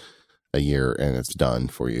service a year, and it's done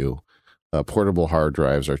for you. Portable hard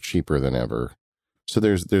drives are cheaper than ever. So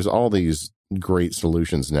there's all these great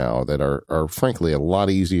solutions now that are frankly a lot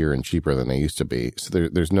easier and cheaper than they used to be. So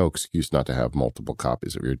there's no excuse not to have multiple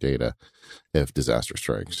copies of your data if disaster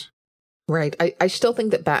strikes. Right. I still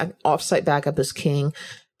think that offsite backup is king,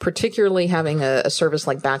 particularly having a service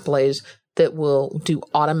like Backblaze that will do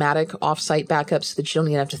automatic offsite backups so that you don't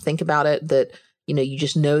even have to think about it, that, you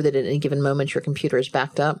just know that at any given moment your computer is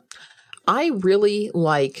backed up. I really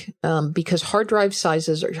like, because hard drives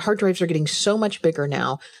are getting so much bigger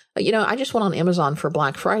now. I just went on Amazon for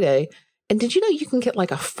Black Friday, and did you know you can get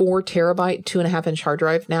like a 4 terabyte, 2.5-inch hard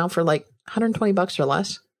drive now for like $120 or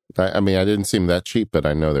less? I mean, I didn't seem that cheap, but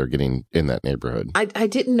I know they're getting in that neighborhood. I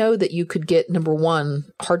didn't know that you could get, number one,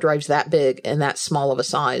 hard drives that big and that small of a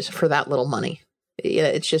size for that little money.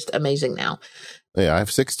 It's just amazing now. Yeah, I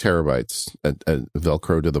have 6 terabytes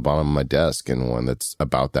Velcro to the bottom of my desk, and one that's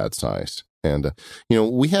about that size. And,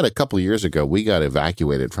 we had a couple of years ago, we got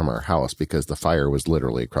evacuated from our house because the fire was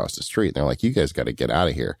literally across the street. And they're like, you guys got to get out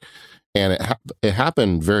of here. And it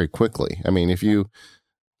happened very quickly. I mean, if you,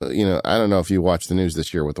 I don't know if you watched the news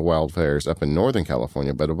this year with the wildfires up in Northern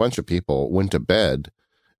California, but a bunch of people went to bed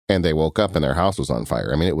and they woke up and their house was on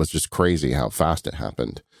fire. I mean, it was just crazy how fast it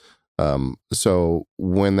happened. So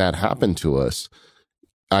when that happened to us,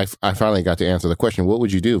 I finally got to answer the question, what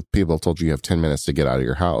would you do if people told you have 10 minutes to get out of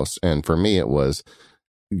your house? And for me, it was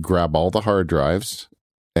grab all the hard drives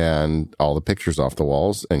and all the pictures off the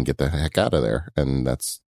walls and get the heck out of there. And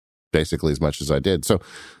that's basically as much as I did. So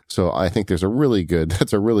I think that's a really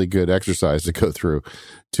good exercise to go through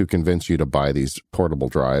to convince you to buy these portable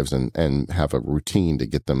drives and have a routine to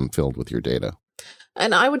get them filled with your data.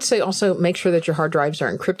 And I would say also make sure that your hard drives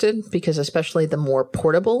are encrypted, because especially the more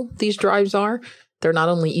portable these drives are, they're not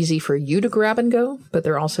only easy for you to grab and go, but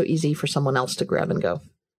they're also easy for someone else to grab and go.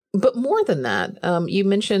 But more than that, you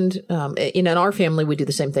mentioned, in our family, we do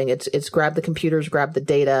the same thing. It's grab the computers, grab the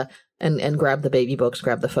data, and grab the baby books,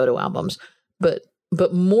 grab the photo albums. But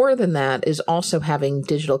more than that is also having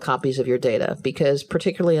digital copies of your data, because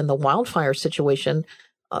particularly in the wildfire situation,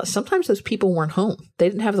 sometimes those people weren't home. They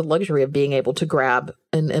didn't have the luxury of being able to grab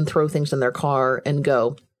and throw things in their car and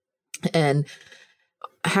go. And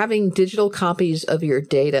having digital copies of your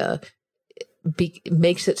data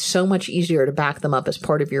makes it so much easier to back them up as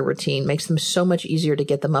part of your routine, makes them so much easier to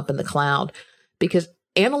get them up in the cloud, because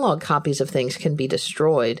analog copies of things can be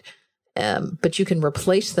destroyed, but you can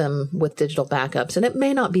replace them with digital backups. And it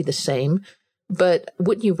may not be the same, but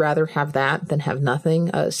wouldn't you rather have that than have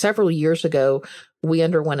nothing? Several years ago, we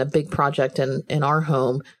underwent a big project in our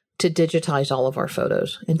home to digitize all of our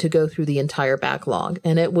photos and to go through the entire backlog.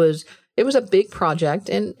 And it was a big project,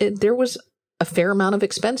 and there was a fair amount of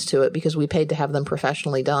expense to it because we paid to have them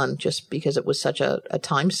professionally done, just because it was such a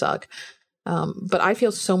time suck. But I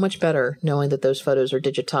feel so much better knowing that those photos are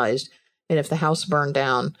digitized, and if the house burned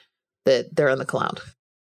down, that they're in the cloud.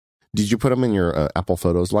 Did you put them in your Apple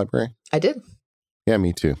Photos library? I did. Yeah,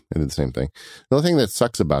 me too. I did the same thing. The only thing that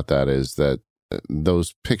sucks about that is that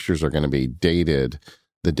those pictures are going to be dated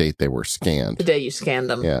the date they were scanned. The day you scanned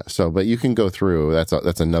them. Yeah. So, but you can go through,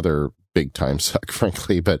 that's another big time suck,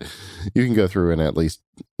 frankly, but you can go through and at least,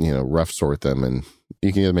 rough sort them, and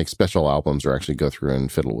you can either make special albums or actually go through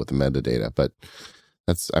and fiddle with the metadata. But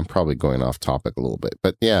I'm probably going off topic a little bit,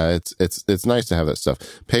 but yeah, it's nice to have that stuff.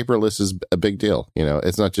 Paperless is a big deal.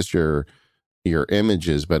 It's not just your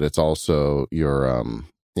images, but it's also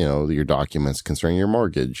your documents concerning your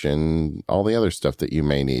mortgage and all the other stuff that you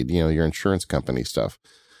may need, your insurance company stuff.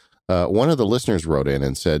 One of the listeners wrote in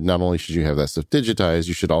and said, not only should you have that stuff digitized,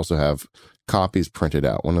 you should also have copies printed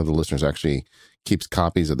out. One of the listeners actually keeps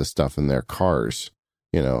copies of the stuff in their cars,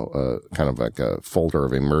 kind of like a folder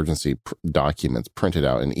of emergency documents printed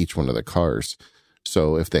out in each one of the cars.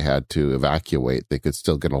 So if they had to evacuate, they could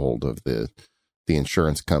still get a hold of the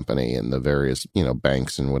insurance company and the various,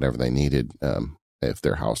 banks and whatever they needed, if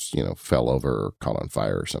their house, fell over or caught on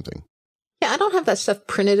fire or something. Yeah, I don't have that stuff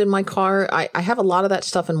printed in my car. I have a lot of that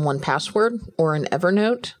stuff in 1Password or in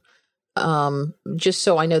Evernote, just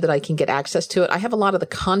so I know that I can get access to it. I have a lot of the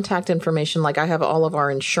contact information, like I have all of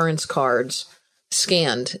our insurance cards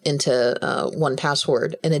scanned into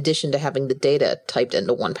 1Password, in addition to having the data typed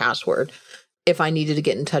into 1Password. If I needed to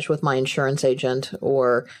get in touch with my insurance agent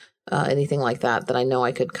or anything like that I know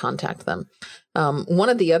I could contact them. One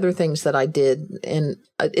of the other things that I did, and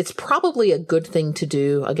it's probably a good thing to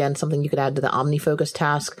do, again, something you could add to the OmniFocus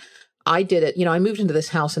task. I did it, I moved into this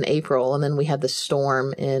house in April, and then we had the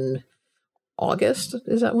storm in August.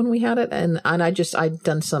 Is that when we had it? And I'd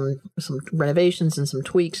done some renovations and some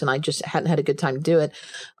tweaks, and I just hadn't had a good time to do it.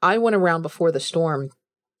 I went around before the storm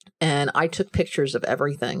and I took pictures of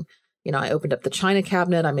everything. I opened up the china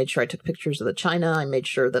cabinet. I made sure I took pictures of the china. I made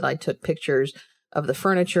sure that I took pictures of the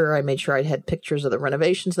furniture. I made sure I had pictures of the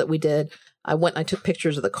renovations that we did. I went and I took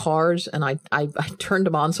pictures of the cars, and I turned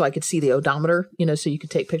them on so I could see the odometer, so you could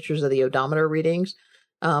take pictures of the odometer readings.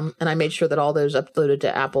 And I made sure that all those uploaded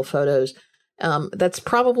to Apple Photos. That's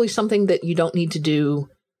probably something that you don't need to do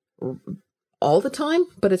all the time,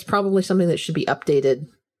 but it's probably something that should be updated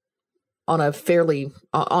on a fairly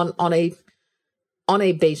on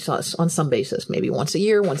a basis, on some basis, maybe once a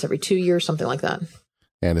year, once every 2 years, something like that.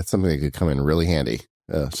 And it's something that could come in really handy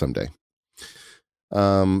someday.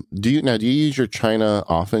 Do you use your china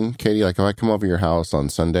often, Katie? Like if I come over your house on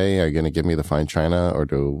Sunday, are you going to give me the fine china, or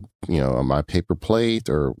do my paper plate,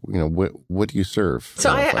 or what do you serve?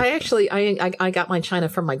 So I got my china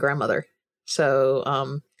from my grandmother.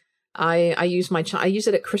 So I use I use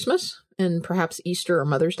it at Christmas and perhaps Easter or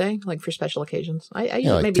Mother's Day, like for special occasions. I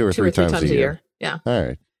use it maybe two or three times a year. Yeah. All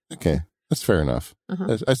right. Okay. That's fair enough.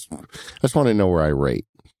 Uh-huh. I just want to know where I rate.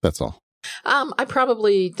 That's all. I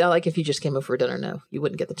probably, like if you just came over for dinner, no, you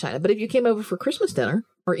wouldn't get the china. But if you came over for Christmas dinner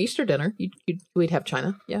or Easter dinner, we'd have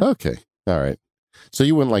china. Yeah. Okay. All right. So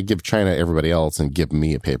you wouldn't like give china to everybody else and give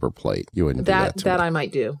me a paper plate. You wouldn't do that. That I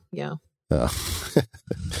might do. Yeah.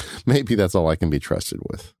 Maybe that's all I can be trusted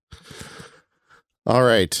with. All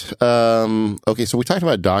right. Okay. So we talked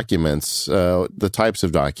about documents, the types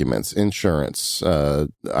of documents, insurance.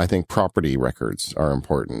 I think property records are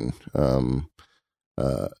important.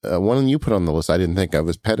 One you put on the list I didn't think of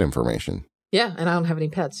was pet information. Yeah, and I don't have any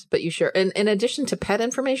pets, but you sure. And in addition to pet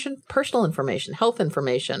information, personal information, health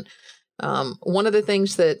information. One of the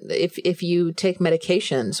things that if you take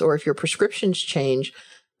medications or if your prescriptions change,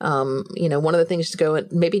 one of the things to go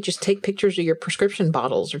and maybe just take pictures of your prescription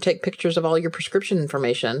bottles or take pictures of all your prescription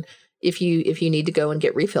information if you need to go and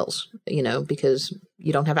get refills, because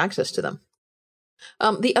you don't have access to them.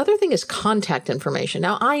 The other thing is contact information.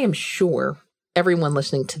 Now, I am sure everyone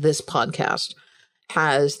listening to this podcast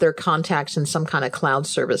has their contacts in some kind of cloud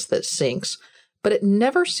service that syncs, but it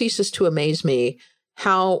never ceases to amaze me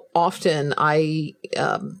how often I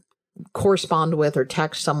correspond with or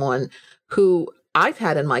text someone who I've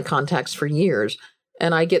had in my contacts for years,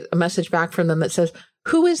 and I get a message back from them that says,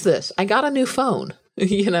 "Who is this? I got a new phone,"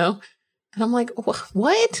 and I'm like,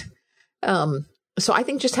 what? So I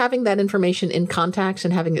think just having that information in contacts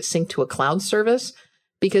and having it synced to a cloud service,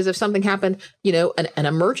 because if something happened, an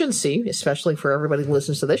emergency, especially for everybody who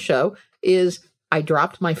listens to this show, is I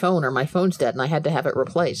dropped my phone or my phone's dead and I had to have it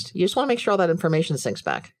replaced. You just want to make sure all that information syncs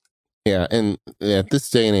back. Yeah, and at this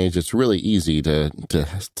day and age, it's really easy to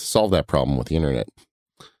solve that problem with the internet.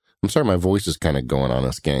 I'm sorry my voice is kind of going on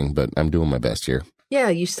us, gang, but I'm doing my best here. Yeah,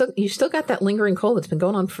 you still got that lingering cold that's been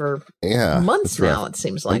going on for months now, it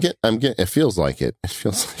seems like. It feels like it. It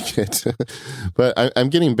feels like it. But I'm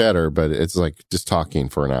getting better, but it's like just talking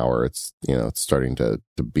for an hour. It's, it's starting to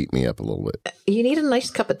beat me up a little bit. You need a nice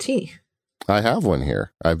cup of tea. I have one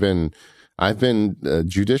here. I've been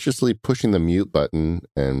judiciously pushing the mute button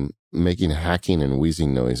and making hacking and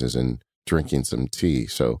wheezing noises and drinking some tea.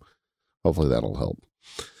 So hopefully that'll help.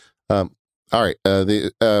 All right.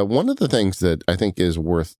 One of the things that I think is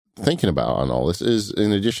worth thinking about on all this is,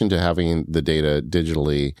 in addition to having the data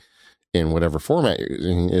digitally in whatever format you're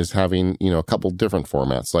using, is having, a couple different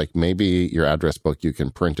formats. Like maybe your address book you can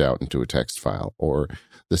print out into a text file, or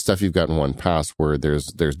the stuff you've got in 1Password,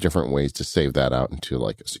 there's different ways to save that out into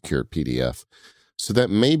like a secure PDF. So that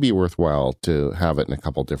may be worthwhile to have it in a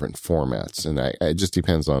couple different formats. And it just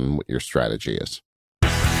depends on what your strategy is.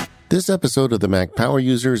 This episode of the Mac Power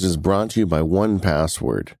Users is brought to you by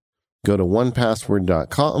 1Password. Go to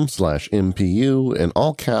onepassword.com/MPU in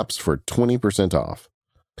all caps for 20% off.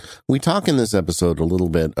 We talk in this episode a little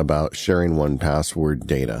bit about sharing 1Password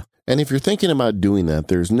data. And if you're thinking about doing that,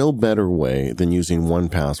 there's no better way than using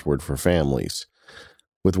 1Password for families.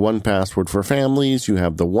 With 1Password for families, you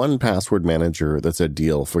have the 1Password manager that's a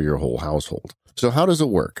deal for your whole household. So how does it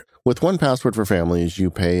work? With 1Password for families,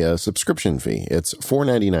 you pay a subscription fee. It's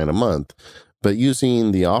 $4.99 a month, but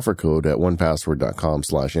using the offer code at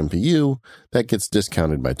onepassword.com/MPU, that gets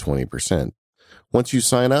discounted by 20%. Once you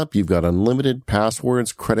sign up, you've got unlimited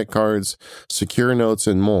passwords, credit cards, secure notes,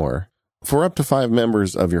 and more for up to 5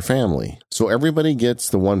 members of your family. So everybody gets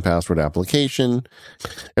the 1Password application,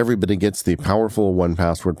 everybody gets the powerful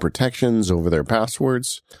 1Password protections over their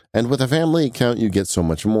passwords, and with a family account, you get so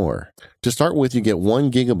much more. To start with, you get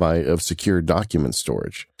 1 gigabyte of secure document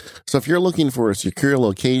storage. So if you're looking for a secure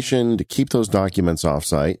location to keep those documents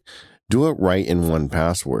offsite, do it right in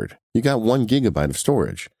 1Password. You got 1 gigabyte of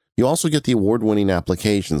storage. You also get the award-winning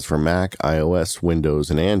applications for Mac, iOS,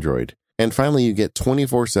 Windows, and Android. And finally, you get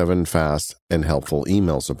 24/7 fast and helpful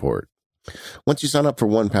email support. Once you sign up for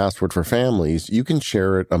 1Password for families, you can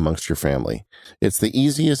share it amongst your family. It's the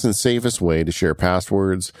easiest and safest way to share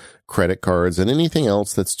passwords, credit cards, and anything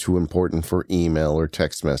else that's too important for email or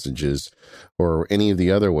text messages or any of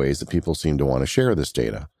the other ways that people seem to want to share this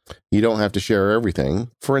data. You don't have to share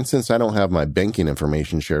everything. For instance, I don't have my banking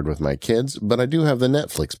information shared with my kids, but I do have the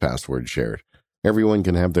Netflix password shared. Everyone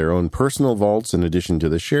can have their own personal vaults in addition to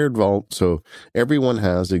the shared vault, so everyone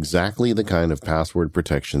has exactly the kind of password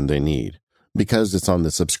protection they need. Because it's on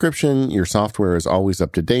the subscription, your software is always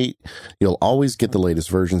up to date. You'll always get the latest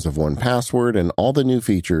versions of 1Password and all the new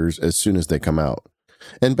features as soon as they come out.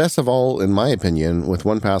 And best of all, in my opinion, with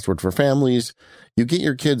 1Password for families, you get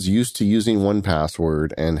your kids used to using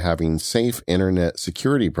 1Password and having safe internet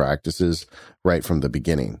security practices right from the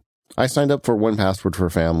beginning. I signed up for 1Password for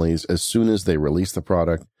families as soon as they released the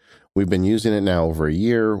product. We've been using it now over a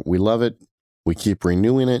year. We love it. We keep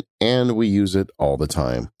renewing it, and we use it all the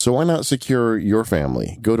time. So why not secure your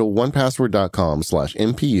family? Go to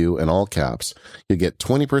onepassword.com/MPU in all caps. You'll get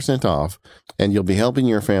 20% off, and you'll be helping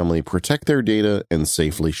your family protect their data and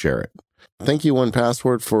safely share it. Thank you,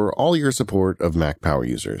 1Password, for all your support of Mac Power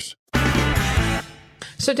users.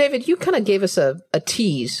 So, David, you kind of gave us a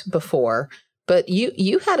tease before, but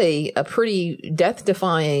you had a pretty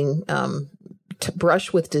death-defying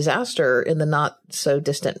brush with disaster in the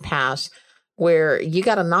not-so-distant past, where you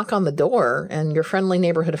got a knock on the door and your friendly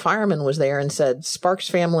neighborhood fireman was there and said, "Sparks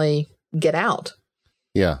family, get out."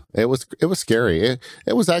 Yeah, it was scary.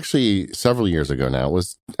 It was actually several years ago now.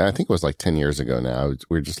 I think it was like 10 years ago now.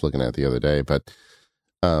 We were just looking at it the other day, but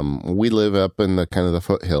we live up in the kind of the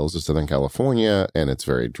foothills of Southern California, and it's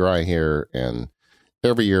very dry here. And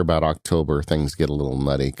every year about October, things get a little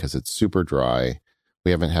nutty because it's super dry.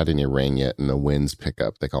 We haven't had any rain yet, and the winds pick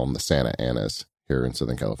up. They call them the Santa Anas here in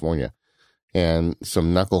Southern California. And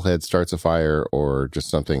some knucklehead starts a fire, or just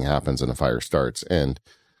something happens and a fire starts. And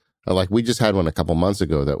like we just had one a couple months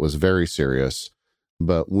ago that was very serious,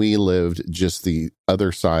 but we lived just the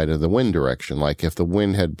other side of the wind direction. Like if the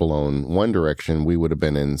wind had blown one direction, we would have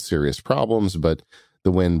been in serious problems, but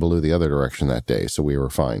the wind blew the other direction that day, so we were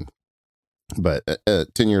fine. But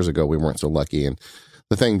 10 years ago, we weren't so lucky, and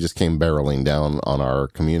the thing just came barreling down on our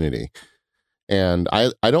community. And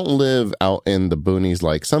I don't live out in the boonies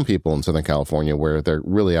like some people in Southern California where they're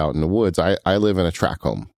really out in the woods. I live in a track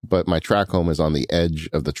home, but my track home is on the edge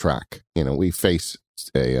of the track. You know, we face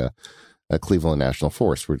a Cleveland National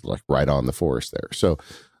Forest. We're like right on the forest there. So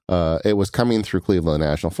it was coming through Cleveland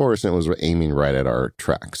National Forest, and it was aiming right at our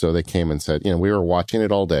track. So they came and said, we were watching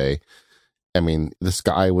it all day. I mean, the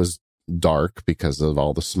sky was dark because of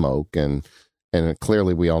all the smoke, and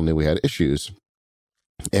clearly we all knew we had issues.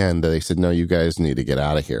 And they said, "No, you guys need to get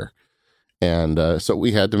out of here." And so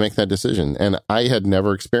we had to make that decision. And I had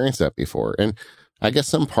never experienced that before. And I guess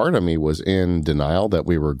some part of me was in denial that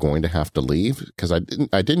we were going to have to leave, because I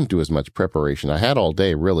didn't do as much preparation. I had all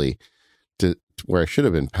day really to where I should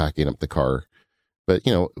have been packing up the car. But,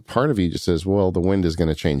 part of you just says, well, the wind is going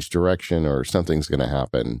to change direction or something's going to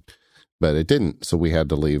happen. But it didn't. So we had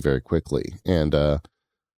to leave very quickly. And,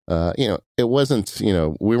 it wasn't,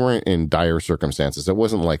 we weren't in dire circumstances. It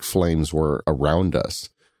wasn't like flames were around us,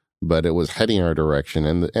 but it was heading our direction.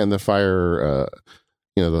 And the fire,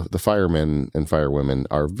 the firemen and firewomen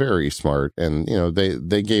are very smart. And,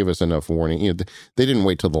 they gave us enough warning. They didn't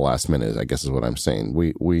wait till the last minute, I guess is what I'm saying.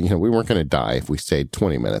 We weren't going to die if we stayed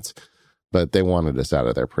 20 minutes, but they wanted us out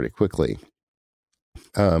of there pretty quickly.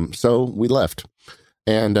 So we left.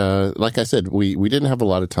 And, like I said, we didn't have a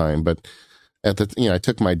lot of time, but I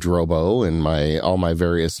took my Drobo and all my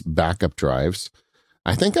various backup drives.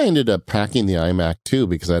 I think I ended up packing the iMac too,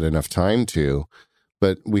 because I had enough time to,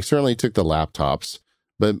 but we certainly took the laptops.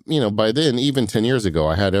 But, by then, even 10 years ago,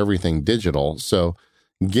 I had everything digital. So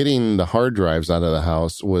getting the hard drives out of the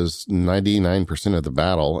house was 99% of the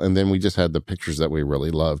battle. And then we just had the pictures that we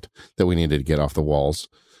really loved that we needed to get off the walls.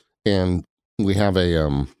 And we have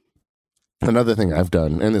another thing I've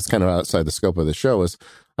done, and it's kind of outside the scope of the show, is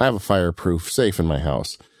I have a fireproof safe in my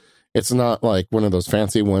house. It's not like one of those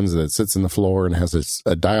fancy ones that sits in the floor and has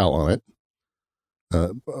a dial on it,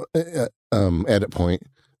 edit point.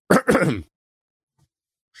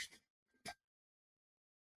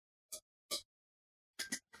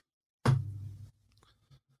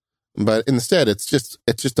 But instead, it's just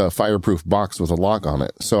a fireproof box with a lock on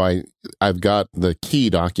it. So I've got the key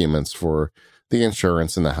documents for the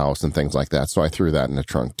insurance in the house and things like that. So I threw that in the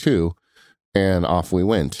trunk too, and off we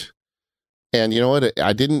went. And you know what?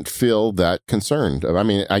 I didn't feel that concerned. I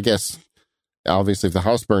mean, I guess obviously if the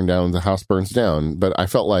house burned down, the house burns down. But I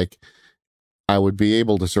felt like I would be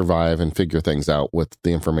able to survive and figure things out with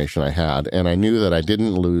the information I had. And I knew that I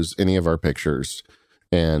didn't lose any of our pictures,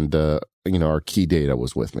 and our key data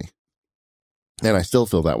was with me. And I still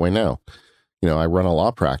feel that way now. I run a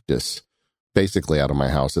law practice basically out of my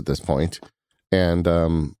house at this point. And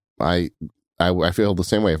I I feel the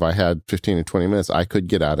same way. If I had 15 to 20 minutes, I could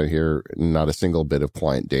get out of here. Not a single bit of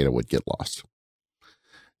client data would get lost.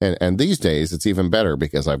 And these days, it's even better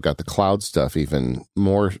because I've got the cloud stuff even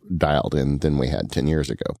more dialed in than we had 10 years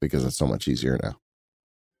ago because it's so much easier now.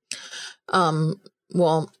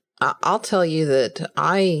 Well, I'll tell you that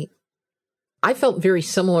I felt very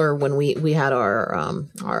similar when we had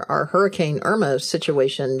our Hurricane Irma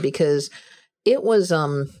situation, because it was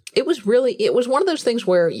one of those things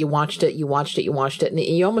where you watched it, and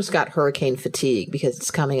you almost got hurricane fatigue because it's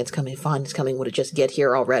coming, fine, it's coming. Would it just get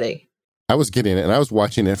here already? I was getting it, and I was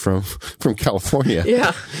watching it from California.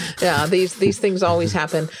 Yeah. These things always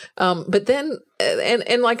happen. But then,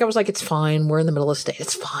 and like I was like, it's fine. We're in the middle of the state.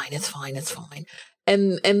 It's fine.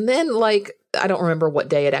 And then, like, I don't remember what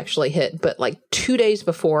day it actually hit, but like 2 days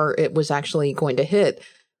before it was actually going to hit,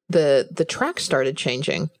 the track started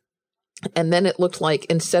changing. And then it looked like,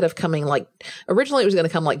 instead of coming, like, originally it was going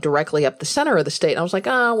to come like directly up the center of the state. And I was like,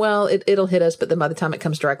 well, it'll hit us. But then by the time it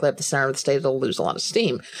comes directly up the center of the state, it'll lose a lot of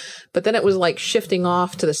steam. But then it was like shifting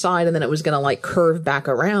off to the side, and then it was going to like curve back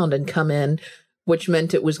around and come in, which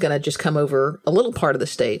meant it was going to just come over a little part of the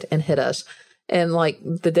state and hit us. And like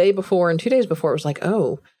the day before and 2 days before, it was like,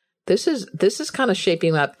 oh, this is kind of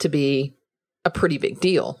shaping up to be a pretty big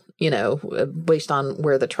deal, based on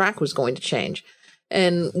where the track was going to change.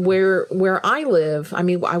 And where I live, I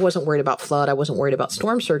mean, I wasn't worried about flood. I wasn't worried about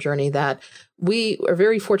storm surge or any of that. We are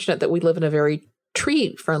very fortunate that we live in a very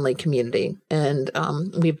tree-friendly community. And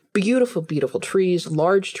we have beautiful, beautiful trees,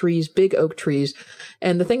 large trees, big oak trees.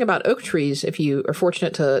 And the thing about oak trees, if you are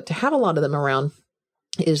fortunate to have a lot of them around,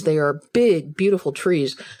 is they are big, beautiful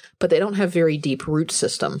trees, but they don't have very deep root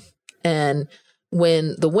system. And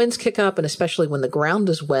when the winds kick up, and especially when the ground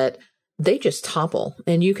is wet, they just topple,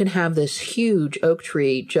 and you can have this huge oak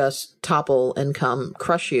tree just topple and come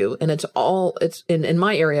crush you. And it's in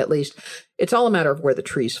my area, at least, it's all a matter of where the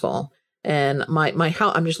trees fall. And my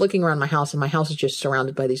house, I'm just looking around my house, and my house is just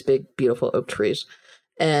surrounded by these big, beautiful oak trees.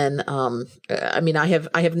 And, I mean, I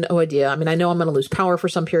have no idea. I mean, I know I'm going to lose power for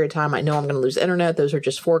some period of time. I know I'm going to lose internet. Those are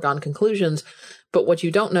just foregone conclusions. But what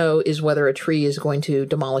you don't know is whether a tree is going to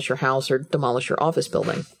demolish your house or demolish your office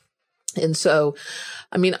building. And so,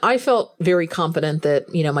 I mean, I felt very confident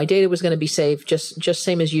that, my data was going to be safe, just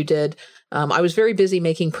same as you did. I was very busy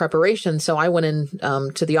making preparations. So I went in,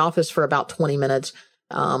 to the office for about 20 minutes.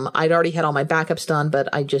 I'd already had all my backups done,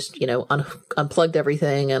 but I just, unplugged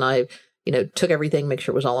everything, and I, took everything, make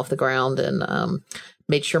sure it was all off the ground, and,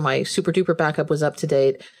 made sure my super duper backup was up to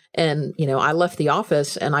date. And, I left the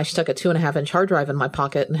office, and I stuck a 2.5-inch hard drive in my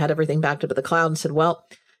pocket and had everything backed up to the cloud, and said, well,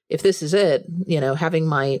 if this is it, having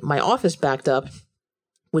my office backed up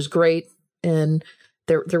was great, and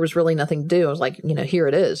there was really nothing to do. I was like, here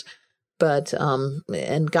it is. But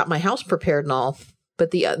and got my house prepared and all.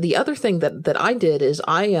 But the other thing that I did is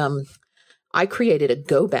I created a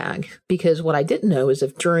go bag, because what I didn't know is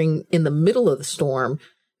if in the middle of the storm,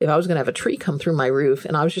 if I was going to have a tree come through my roof,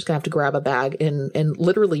 and I was just going to have to grab a bag and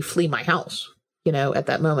literally flee my house, at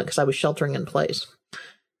that moment, because I was sheltering in place.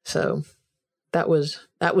 So that was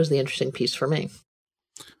the interesting piece for me.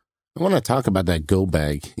 I want to talk about that go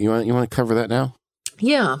bag. You want to cover that now?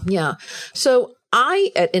 Yeah. So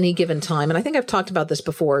at any given time, and I think I've talked about this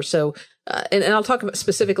before, so, and I'll talk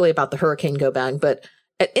specifically about the hurricane go bag, but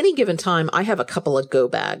at any given time, I have a couple of go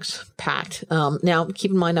bags packed. Now,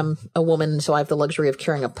 keep in mind, I'm a woman, so I have the luxury of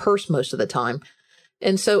carrying a purse most of the time.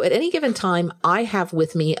 And so at any given time, I have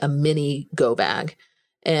with me a mini go bag.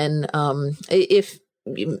 And I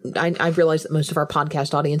realize that most of our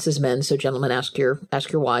podcast audience is men, so gentlemen, ask your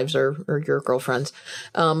wives or your girlfriends.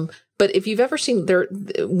 But if you've ever seen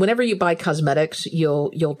whenever you buy cosmetics,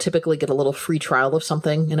 you'll typically get a little free trial of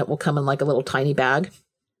something, and it will come in like a little tiny bag.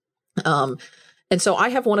 And so I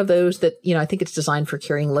have one of those that, I think it's designed for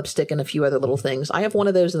carrying lipstick and a few other little things. I have one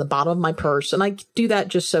of those in the bottom of my purse, and I do that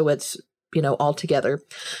just so it's, all together.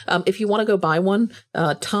 If you want to go buy one,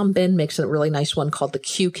 Tom Ben makes a really nice one called the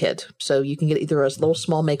Q Kit. So you can get either a little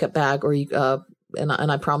small makeup bag, or and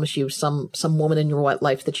I promise you, some woman in your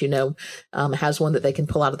life that has one that they can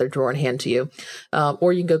pull out of their drawer and hand to you.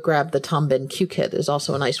 Or you can go grab the Tom Ben Q Kit, is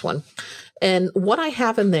also a nice one. And what I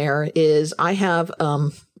have in there is I have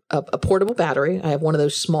a portable battery. I have one of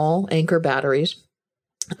those small Anker batteries.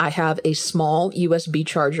 I have a small USB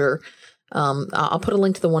charger. I'll put a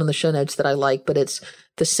link to the one in the show notes that I like, but it's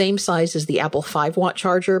the same size as the Apple 5-watt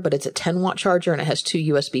charger, but it's a 10-watt charger, and it has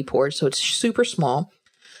 2 USB ports, so it's super small.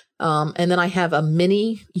 And then I have a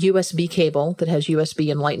mini USB cable that has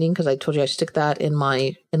USB and Lightning, because I told you I stick that in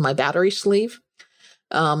my battery sleeve.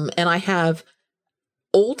 And I have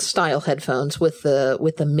old style headphones with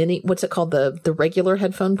the mini, what's it called? The regular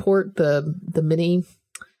headphone port, the mini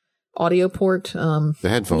audio port. The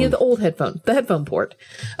headphone. Yeah, the old headphone port.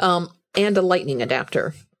 And a lightning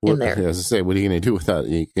adapter in there. Yeah, as I say, what are you going to do with that?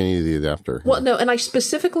 You need the adapter. Well, no, and I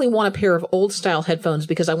specifically want a pair of old style headphones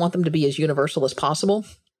because I want them to be as universal as possible.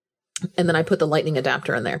 And then I put the lightning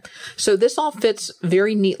adapter in there. So this all fits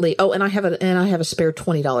very neatly. Oh, and I have a spare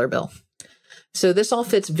 $20 bill. So this all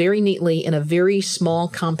fits very neatly in a very small,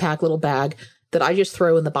 compact little bag that I just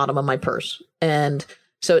throw in the bottom of my purse. And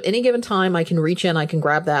so at any given time, I can reach in, I can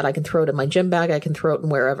grab that, I can throw it in my gym bag, I can throw it in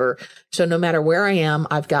wherever. So no matter where I am,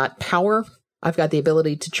 I've got power, I've got the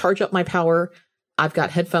ability to charge up my power, I've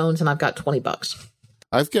got headphones, and I've got $20.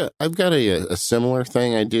 I've got a similar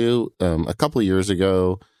thing I do. A couple of years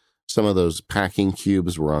ago, some of those packing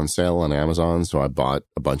cubes were on sale on Amazon, so I bought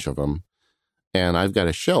a bunch of them. And I've got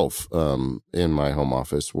a shelf in my home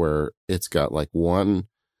office where it's got like one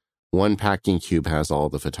packing cube has all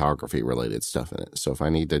the photography related stuff in it. So if I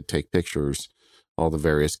need to take pictures, all the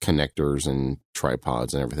various connectors and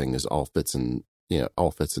tripods and everything all fits in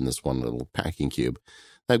this one little packing cube.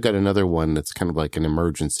 I've got another one that's kind of like an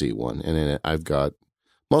emergency one. And in it, I've got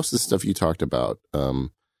most of the stuff you talked about.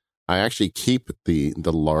 I actually keep the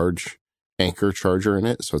large Anker charger in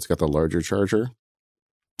it. So it's got the larger charger.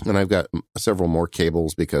 And I've got several more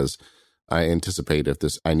cables because I anticipate if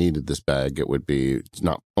I needed this bag, it would be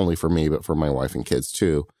not only for me, but for my wife and kids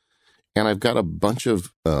too. And I've got a bunch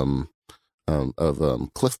of Cliff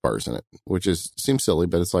Bars in it, which seems silly,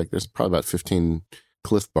 but it's like there's probably about 15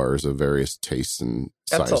 Cliff Bars of various tastes and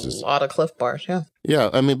sizes. That's a lot of Cliff Bars, yeah. Yeah,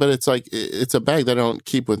 I mean, but it's like it's a bag that I don't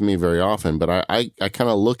keep with me very often, but I kind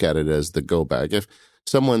of look at it as the go bag. If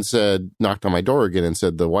someone knocked on my door again and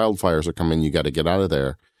said the wildfires are coming, you got to get out of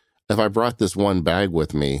there. If I brought this one bag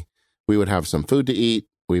with me, we would have some food to eat.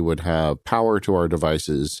 We would have power to our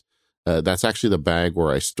devices. That's actually the bag where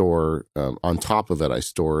I store, on top of it, I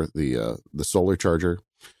store the solar charger.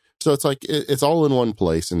 So it's like, it's all in one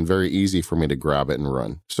place and very easy for me to grab it and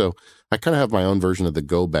run. So I kind of have my own version of the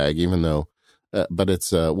go bag, even though, but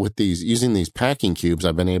it's using these packing cubes,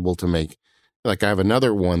 I've been able to make, like I have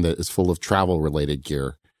another one that is full of travel related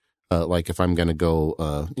gear. Like if I'm going to go,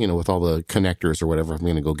 with all the connectors or whatever, I'm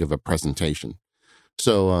going to go give a presentation.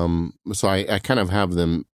 So I kind of have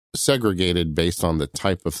them segregated based on the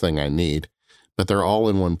type of thing I need, but they're all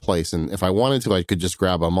in one place. And if I wanted to, I could just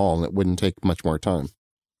grab them all and it wouldn't take much more time.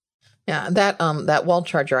 Yeah, that wall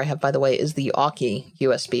charger I have, by the way, is the Aukey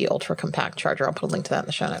USB Ultra Compact charger. I'll put a link to that in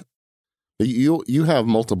the show notes. You have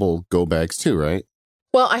multiple go bags too, right?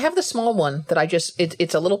 Well, I have the small one that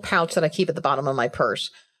it's a little pouch that I keep at the bottom of my purse,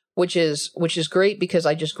 which is great because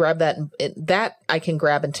I just grab that, that I can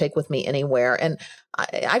grab and take with me anywhere. And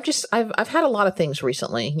I've had a lot of things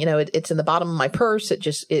recently. It's in the bottom of my purse.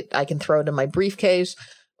 I can throw it in my briefcase.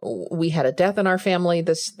 We had a death in our family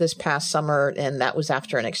this past summer, and that was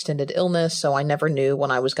after an extended illness. So I never knew when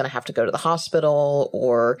I was going to have to go to the hospital,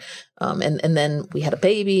 or and then we had a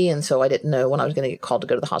baby, and so I didn't know when I was going to get called to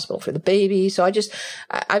go to the hospital for the baby. So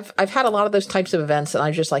I've had a lot of those types of events, and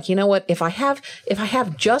I'm just like, you know what? If I have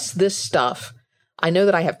just this stuff, I know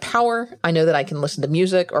that I have power. I know that I can listen to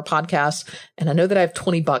music or podcasts, and I know that I have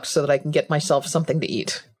 $20 so that I can get myself something to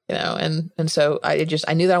eat. And so I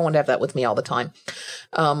knew that I wanted to have that with me all the time.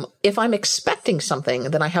 If I'm expecting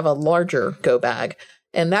something, then I have a larger go bag,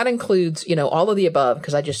 and that includes, all of the above,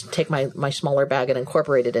 because I just take my smaller bag and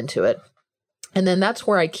incorporate it into it. And then that's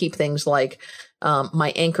where I keep things like,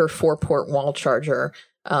 my Anker 4-port wall charger.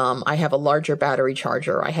 I have a larger battery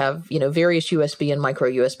charger. I have, various USB and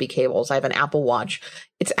micro USB cables. I have an Apple Watch.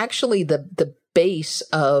 It's actually the base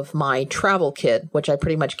of my travel kit, which I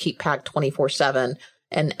pretty much keep packed 24/7.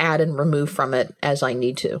 And add and remove from it as I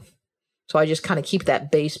need to. So I just kind of keep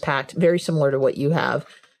that base packed, very similar to what you have.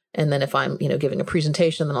 And then if I'm, giving a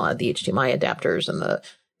presentation, then I'll add the HDMI adapters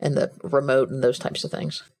and the remote and those types of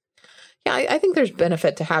things. Yeah, I think there's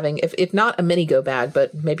benefit to having, if not a mini go bag,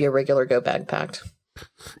 but maybe a regular go bag packed.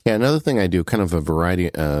 Yeah, another thing I do, kind of a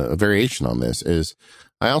variation on this, is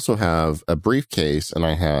I also have a briefcase and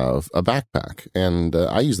I have a backpack. And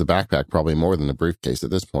I use the backpack probably more than the briefcase at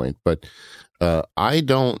this point, but I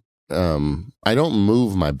don't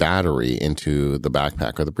move my battery into the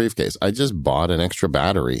backpack or the briefcase. I just bought an extra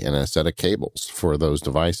battery and a set of cables for those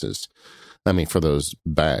devices. For those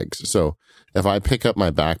bags. So if I pick up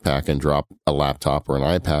my backpack and drop a laptop or an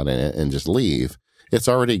iPad in it and just leave, it's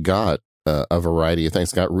already got a variety of things.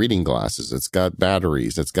 It's got reading glasses. It's got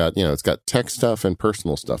batteries. It's got tech stuff and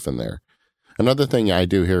personal stuff in there. Another thing I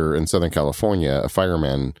do here in Southern California, a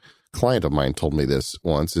fireman client of mine told me this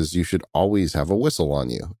once, is you should always have a whistle on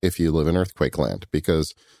you if you live in earthquake land,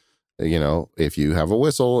 because, you know, if you have a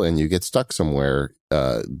whistle and you get stuck somewhere,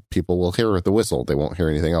 people will hear the whistle. They won't hear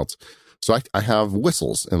anything else. So I have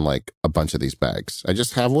whistles in like a bunch of these bags. I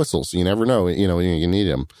just have whistles. You never know, you know, when you need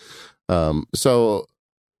them. So,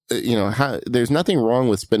 you know, there's nothing wrong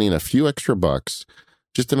with spending a few extra bucks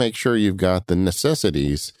just to make sure you've got the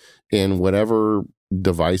necessities in whatever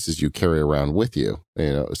devices you carry around with you.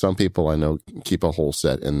 You know, some people I know keep a whole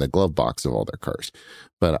set in the glove box of all their cars,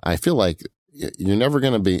 but I feel like you're never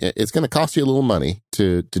going to be, it's going to cost you a little money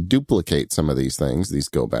to duplicate some of these things, these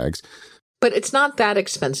go bags. But it's not that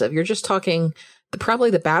expensive. You're just talking, probably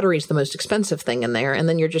the battery is the most expensive thing in there. And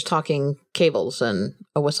then you're just talking cables and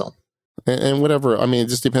a whistle. And whatever. I mean, it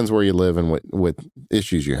just depends where you live and what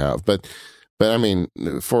issues you have. But I mean,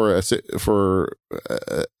 for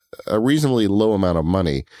a reasonably low amount of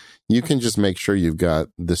money, you can just make sure you've got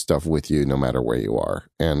this stuff with you no matter where you are.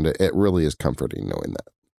 And it really is comforting knowing that.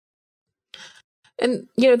 And,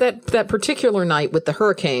 you know, that particular night with the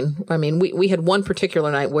hurricane, I mean, we had one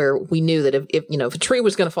particular night where we knew that if a tree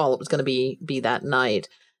was going to fall, it was going to be that night.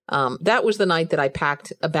 That was the night that I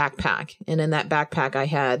packed a backpack. And in that backpack, I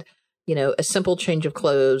had, you know, a simple change of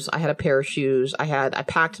clothes. I had a pair of shoes. I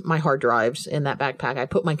packed my hard drives in that backpack. I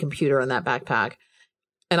put my computer in that backpack.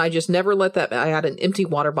 And I just never let that, I had an empty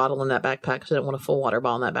water bottle in that backpack because I didn't want a full water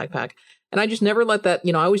bottle in that backpack. And I just never let that,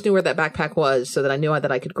 you know, I always knew where that backpack was so that I knew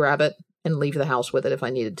that I could grab it and leave the house with it if I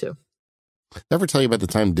needed to. Ever tell you about the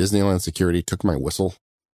time Disneyland security took my whistle?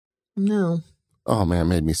 No. Oh, man, it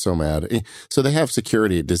made me so mad. So they have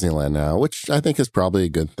security at Disneyland now, which I think is probably a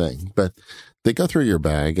good thing. But they go through your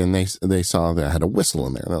bag and they saw that I had a whistle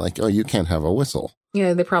in there. And they're like, oh, you can't have a whistle.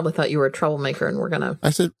 Yeah, they probably thought you were a troublemaker and were going to.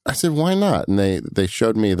 I said, why not? And they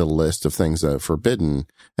showed me the list of things that are forbidden.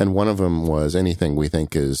 And one of them was anything we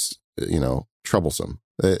think is, you know, troublesome.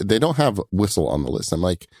 They don't have whistle on the list. I'm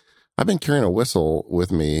like, I've been carrying a whistle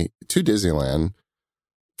with me to Disneyland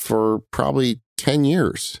for probably 10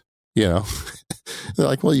 years, you know. They're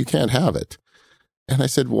like, well, you can't have it. And I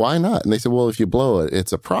said, why not? And they said, well, if you blow it,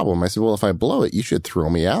 it's a problem. I said, well, if I blow it, you should throw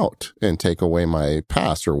me out and take away my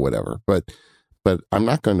pass or whatever. But I'm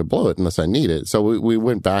not going to blow it unless I need it. So we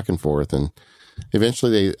went back and forth, and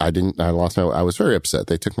eventually I was very upset.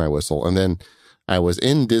 They took my whistle. And then I was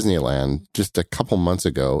in Disneyland just a couple months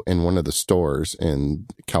ago in one of the stores in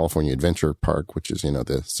California Adventure Park, which is, you know,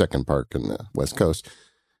 the second park in the West Coast.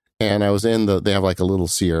 And I was they have like a little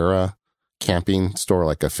Sierra camping store,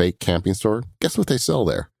 like a fake camping store. Guess what they sell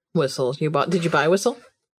there? Whistles. Did you buy a whistle?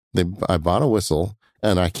 I bought a whistle,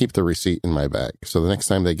 and I keep the receipt in my bag. So the next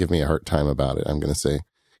time they give me a hard time about it, I'm going to say,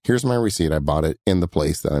 here's my receipt. I bought it in the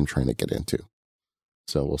place that I'm trying to get into.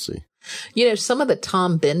 So we'll see. You know, some of the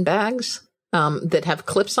Tom bin bags that have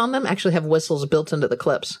clips on them actually have whistles built into the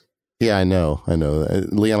clips. Yeah, I know.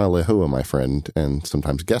 Liana Lehua, my friend, and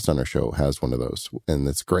sometimes guest on our show, has one of those, and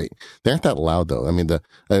it's great. They aren't that loud, though. I mean,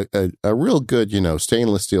 a real good, you know,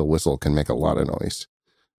 stainless steel whistle can make a lot of noise.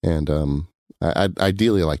 And I'd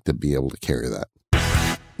ideally like to be able to carry that.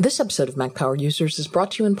 This episode of Mac Power Users is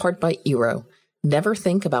brought to you in part by Eero. Never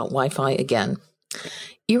think about Wi-Fi again.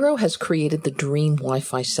 Eero has created the dream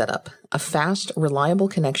Wi-Fi setup, a fast, reliable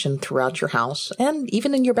connection throughout your house and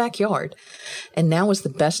even in your backyard. And now is the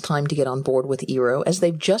best time to get on board with Eero, as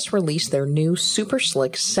they've just released their new super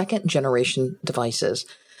slick second generation devices.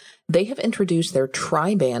 They have introduced their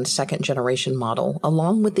tri-band second generation model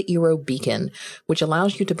along with the Eero Beacon, which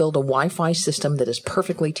allows you to build a Wi-Fi system that is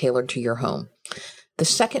perfectly tailored to your home. The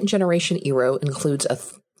second generation Eero includes a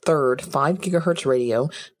third 5 gigahertz radio,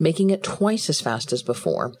 making it twice as fast as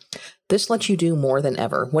before. This lets you do more than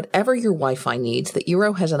ever. Whatever your Wi-Fi needs, the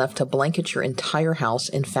Eero has enough to blanket your entire house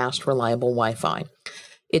in fast, reliable Wi-Fi.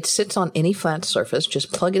 It sits on any flat surface.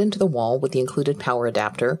 Just plug it into the wall with the included power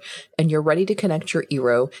adapter, and you're ready to connect your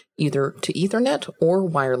Eero either to Ethernet or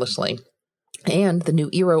wirelessly. And the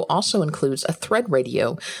new Eero also includes a thread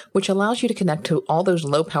radio, which allows you to connect to all those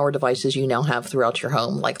low-power devices you now have throughout your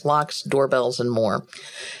home, like locks, doorbells, and more.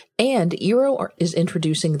 And Eero is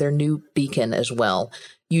introducing their new Beacon as well.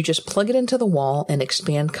 You just plug it into the wall and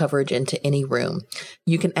expand coverage into any room.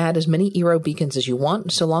 You can add as many Eero beacons as you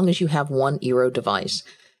want, so long as you have one Eero device.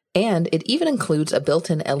 And it even includes a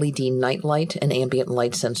built-in LED night light and ambient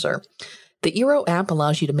light sensor. The Eero app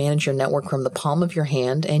allows you to manage your network from the palm of your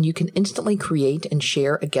hand, and you can instantly create and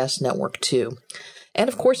share a guest network too. And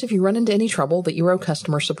of course, if you run into any trouble, the Eero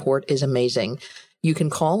customer support is amazing. You can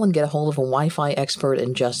call and get a hold of a Wi-Fi expert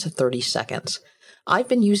in just 30 seconds. I've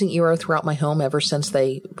been using Eero throughout my home ever since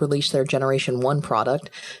they released their Generation 1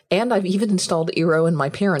 product, and I've even installed Eero in my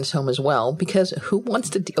parents' home as well, because who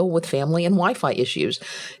wants to deal with family and Wi-Fi issues?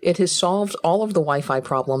 It has solved all of the Wi-Fi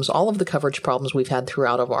problems, all of the coverage problems we've had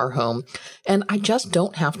throughout of our home, and I just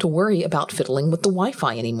don't have to worry about fiddling with the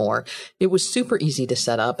Wi-Fi anymore. It was super easy to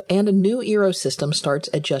set up, and a new Eero system starts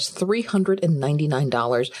at just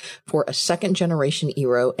 $399 for a second-generation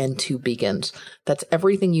Eero and 2 beacons. That's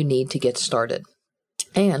everything you need to get started.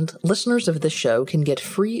 And listeners of this show can get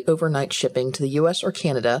free overnight shipping to the US or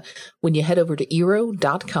Canada when you head over to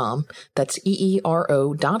Eero.com, that's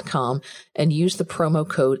EERO.com, and use the promo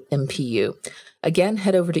code MPU. Again,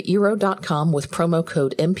 head over to Eero.com with promo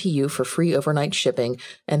code MPU for free overnight shipping,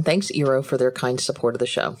 and thanks Eero for their kind support of the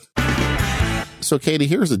show. So, Katie,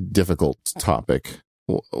 here's a difficult topic.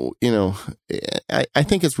 You know, I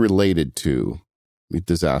think it's related to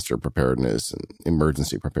disaster preparedness and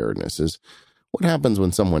emergency preparedness is what happens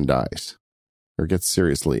when someone dies or gets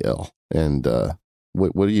seriously ill, and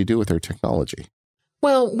what do you do with their technology?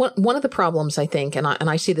 Well, one of the problems, I think, and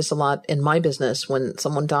I see this a lot in my business, when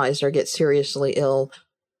someone dies or gets seriously ill,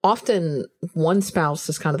 often one spouse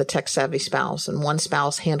is kind of the tech-savvy spouse, and one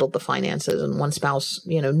spouse handled the finances, and one spouse,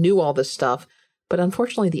 knew all this stuff, but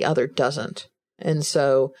unfortunately the other doesn't. And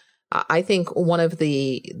so I think one of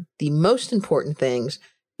the most important things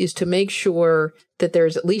is to make sure that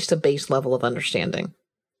there's at least a base level of understanding.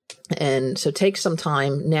 And so take some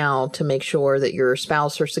time now to make sure that your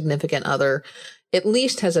spouse or significant other at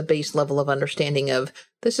least has a base level of understanding of,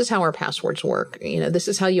 this is how our passwords work. This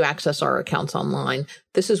is how you access our accounts online.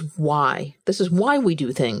 This is why we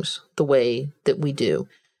do things the way that we do.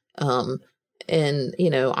 I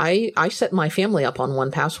set my family up on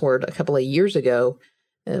 1Password a couple of years ago,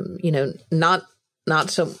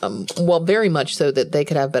 not so, very much so that they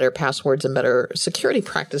could have better passwords and better security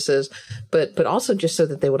practices, but also just so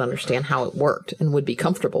that they would understand how it worked and would be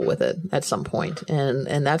comfortable with it at some point.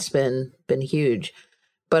 And that's been huge.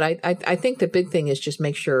 But I think the big thing is just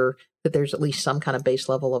make sure that there's at least some kind of base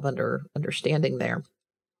level of understanding there.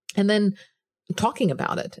 And then talking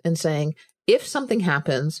about it and saying, if something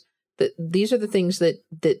happens, that these are the things that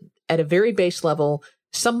at a very base level,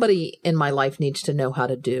 somebody in my life needs to know how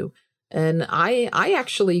to do. And I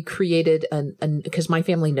actually created because my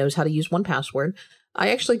family knows how to use 1Password. I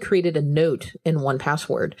actually created a note in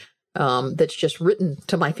 1Password that's just written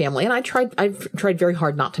to my family. And I've tried very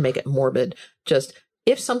hard not to make it morbid. Just,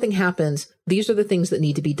 if something happens, these are the things that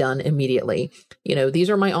need to be done immediately. These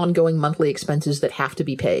are my ongoing monthly expenses that have to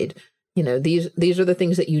be paid. These are the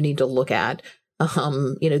things that you need to look at.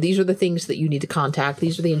 These are the things that you need to contact.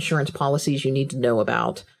 These are the insurance policies you need to know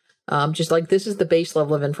about. Just like, this is the base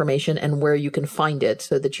level of information and where you can find it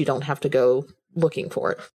so that you don't have to go looking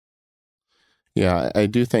for it. Yeah, I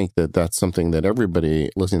do think that that's something that everybody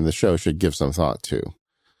listening to the show should give some thought to.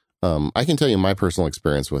 I can tell you my personal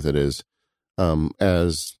experience with it is,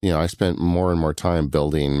 I spent more and more time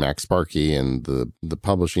building MacSparky and the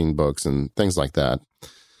publishing books and things like that.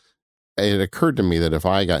 It occurred to me that if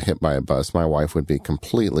I got hit by a bus, my wife would be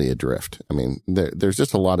completely adrift. I mean, there's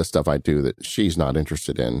just a lot of stuff I do that she's not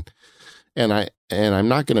interested in. And I'm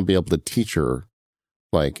not going to be able to teach her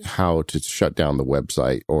like how to shut down the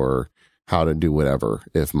website or how to do whatever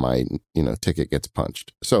if my, ticket gets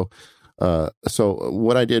punched. So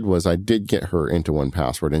what I did was I did get her into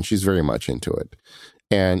 1Password, and she's very much into it.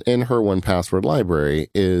 And in her 1Password library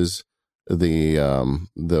is the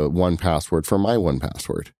 1Password for my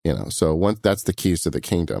 1Password, so that's the keys to the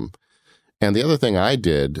kingdom. And the other thing I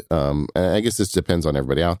did, and I guess this depends on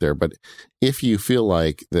everybody out there, but if you feel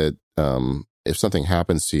like that, if something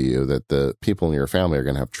happens to you, that the people in your family are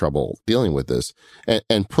going to have trouble dealing with this,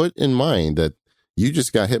 and put in mind that you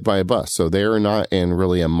just got hit by a bus. So they're not in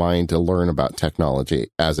really a mind to learn about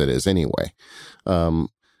technology as it is anyway.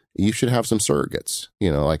 You should have some surrogates,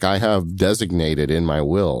 like I have designated in my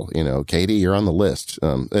will, Katie, you're on the list.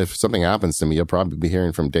 If something happens to me, you'll probably be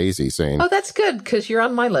hearing from Daisy saying, "Oh, that's good, because you're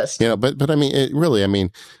on my list." But I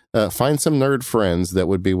mean, find some nerd friends that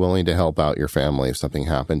would be willing to help out your family if something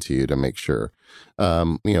happened to you, to make sure.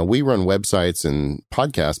 We run websites and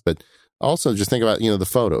podcasts, but also just think about, the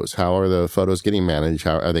photos. How are the photos getting managed?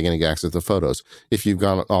 How are they going to get access to the photos? If you've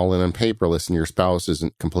gone all in on paperless and your spouse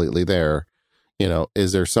isn't completely there,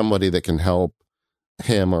 is there somebody that can help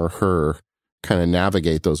him or her kind of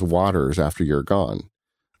navigate those waters after you're gone?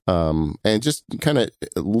 And just kind of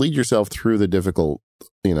lead yourself through the difficult,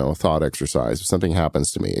 thought exercise. If something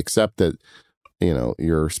happens to me, accept that,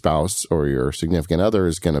 your spouse or your significant other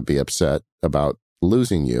is going to be upset about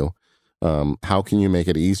losing you. How can you make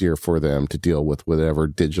it easier for them to deal with whatever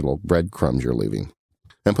digital breadcrumbs you're leaving?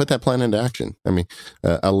 and put that plan into action. I mean,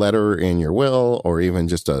 a letter in your will, or even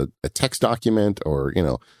just a text document, or,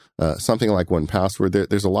 something like 1Password.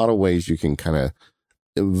 There's a lot of ways you can kind of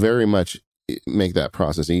very much make that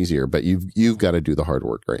process easier, but you've got to do the hard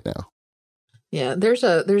work right now. Yeah, there's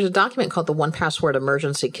a document called the 1Password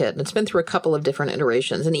Emergency Kit, and it's been through a couple of different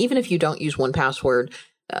iterations. And even if you don't use 1Password,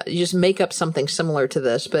 you just make up something similar to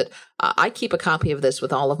this. But I keep a copy of this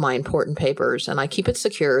with all of my important papers, and I keep it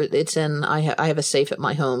secure. I have a safe at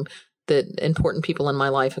my home that important people in my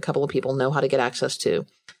life, a couple of people, know how to get access to.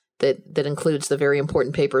 That includes the very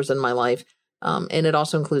important papers in my life, and it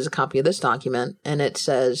also includes a copy of this document, and it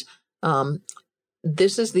says,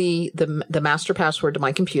 this is the master password to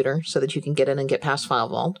my computer so that you can get in and get past File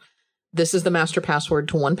Vault. This is the master password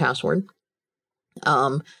to 1Password.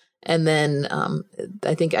 And then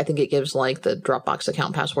I think it gives like the Dropbox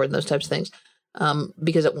account password and those types of things.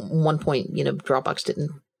 Because at one point, Dropbox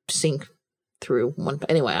didn't sync through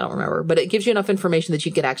anyway, I don't remember, but it gives you enough information that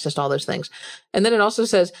you get access to all those things. And then it also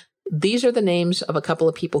says, these are the names of a couple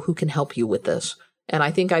of people who can help you with this. And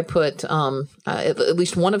I think I put at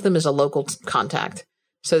least one of them is a local contact,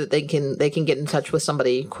 so that they can get in touch with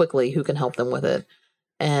somebody quickly who can help them with it.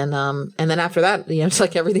 And then after that, it's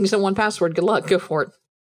like everything's in 1Password. Good luck, go for it.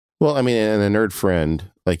 Well, I mean, and a nerd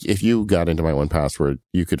friend, like if you got into my 1Password,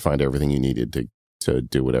 you could find everything you needed to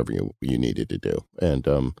do whatever you needed to do,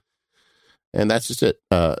 and that's just it.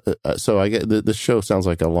 So I get the show sounds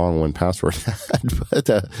like a long 1Password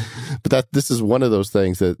ad, but this is one of those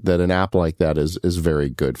things that an app like that is very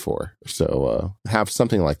good for. So have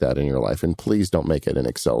something like that in your life, and please don't make it an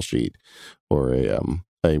Excel sheet or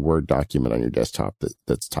a Word document on your desktop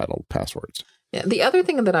that's titled passwords. Yeah. The other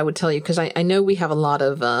thing that I would tell you, because I know we have a lot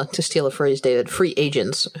of, to steal a phrase, David, free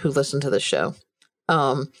agents who listen to this show,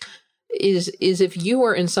 is if you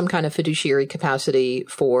are in some kind of fiduciary capacity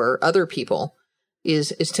for other people,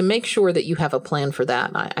 is to make sure that you have a plan for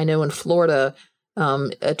that. I know in Florida,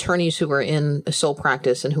 attorneys who are in a sole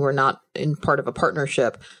practice and who are not in part of a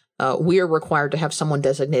partnership, we are required to have someone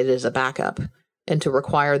designated as a backup, and to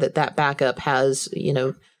require that backup has,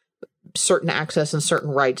 certain access and certain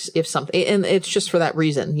rights if something, and it's just for that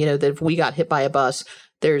reason, that if we got hit by a bus,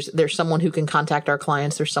 there's someone who can contact our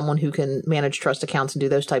clients, there's someone who can manage trust accounts and do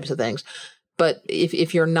those types of things. But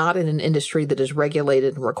if you're not in an industry that is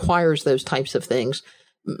regulated and requires those types of things,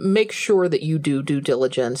 make sure that you do due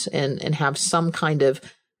diligence and have some kind of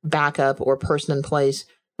backup or person in place.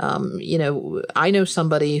 I know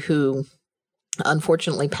somebody who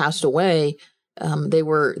unfortunately passed away. They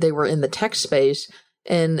were in the tech space,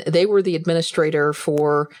 and they were the administrator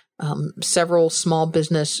for several small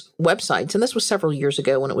business websites. And this was several years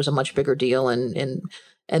ago when it was a much bigger deal. And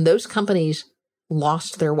those companies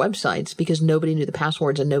lost their websites because nobody knew the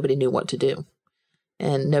passwords and nobody knew what to do.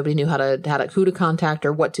 And nobody knew who to contact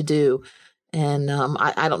or what to do. And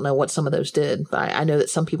I don't know what some of those did, but I know that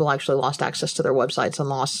some people actually lost access to their websites and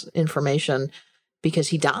lost information because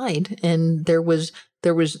he died, and there was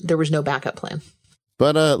no backup plan.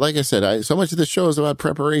 But like I said, so much of this show is about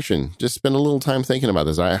preparation. Just spend a little time thinking about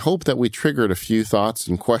this. I hope that we triggered a few thoughts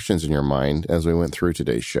and questions in your mind as we went through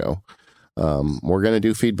today's show. We're going to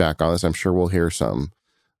do feedback on this. I'm sure we'll hear some.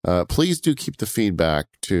 Please do keep the feedback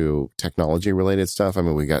to technology-related stuff. I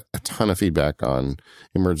mean, we got a ton of feedback on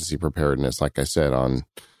emergency preparedness, like I said, on,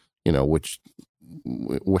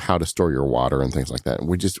 how to store your water and things like that.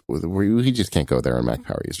 We just can't go there on Mac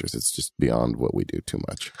Power users. It's just beyond what we do too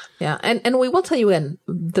much. Yeah. And we will tell you,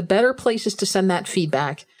 the better places to send that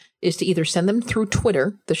feedback is to either send them through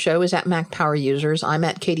Twitter. The show is at Mac Power Users. I'm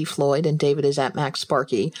at Katie Floyd, and David is at Mac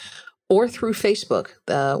Sparky, or through Facebook.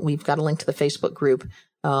 We've got a link to the Facebook group,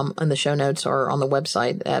 and the show notes are on the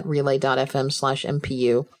website at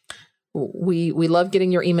relay.fm/MPU. We love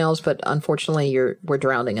getting your emails, but unfortunately we're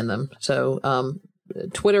drowning in them. So,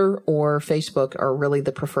 Twitter or Facebook are really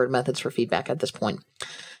the preferred methods for feedback at this point.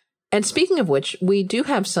 And speaking of which, we do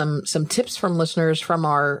have some tips from listeners from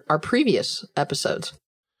our previous episodes.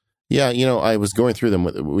 Yeah, I was going through them.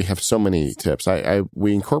 We have so many tips.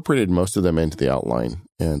 We incorporated most of them into the outline,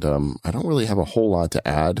 and I don't really have a whole lot to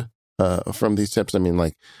add from these tips. I mean,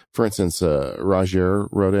 like, for instance, Roger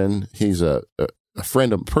wrote in. He's a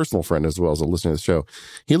friend, a personal friend, as well as a listener to the show.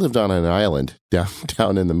 He lived on an island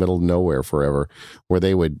down in the middle of nowhere forever, where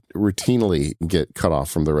they would routinely get cut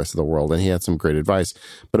off from the rest of the world. And he had some great advice,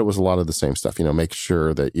 but it was a lot of the same stuff. Make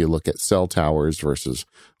sure that you look at cell towers versus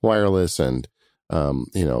wireless, and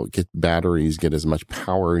get batteries, get as much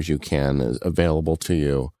power as you can available to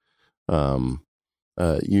you.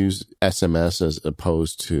 Use SMS as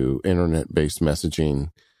opposed to internet-based messaging.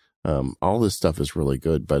 All this stuff is really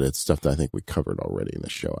good, but it's stuff that I think we covered already in the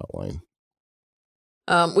show outline.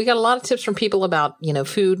 We got a lot of tips from people about,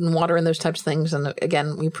 food and water and those types of things. And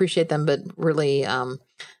again, we appreciate them, but really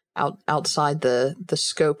outside the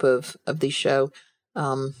scope of the show.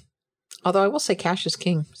 Although I will say cash is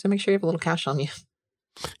king. So make sure you have a little cash on you.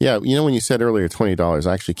 Yeah. When you said earlier $20,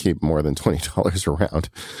 I actually keep more than $20 around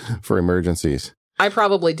for emergencies. I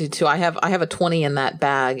probably do too. I have a 20 in that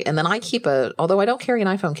bag, and then I keep although I don't carry an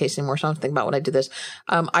iPhone case anymore, so I don't think about when I did this.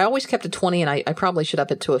 I always kept a 20, and I probably should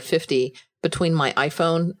up it to a 50 between my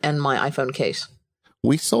iPhone and my iPhone case.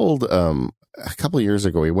 We sold, a couple of years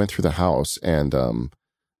ago, we went through the house and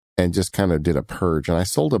just kind of did a purge, and I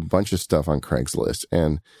sold a bunch of stuff on Craigslist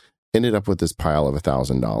and ended up with this pile of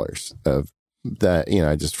 $1,000 of that,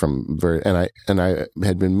 and I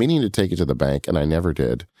had been meaning to take it to the bank, and I never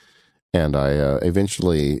did. And I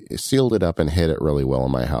eventually sealed it up and hid it really well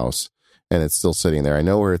in my house. And it's still sitting there. I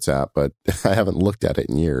know where it's at, but I haven't looked at it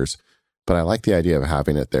in years. But I like the idea of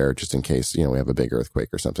having it there just in case, we have a big earthquake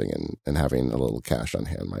or something, and having a little cash on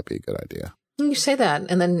hand might be a good idea. You say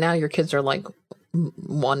that, and then now your kids are like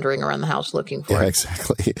wandering around the house looking for it.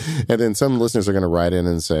 Exactly. And then some listeners are going to write in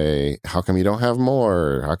and say, how come you don't have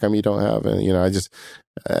more? How come you don't have it?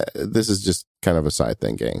 This is just kind of a side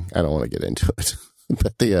thing, gang. I don't want to get into it.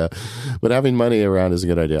 But having money around is a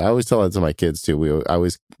good idea. I always tell that to my kids too.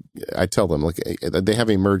 I tell them, look, they have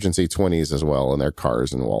emergency 20s as well in their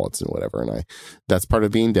cars and wallets and whatever. And that's part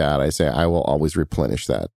of being dad. I say, I will always replenish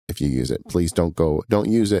that if you use it. Please don't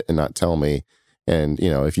use it and not tell me. And,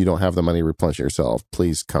 if you don't have the money to replenish it yourself,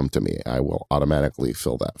 please come to me. I will automatically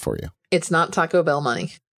fill that for you. It's not Taco Bell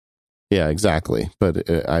money. Yeah, exactly. But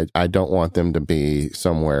I don't want them to be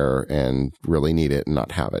somewhere and really need it and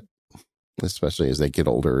not have it, especially as they get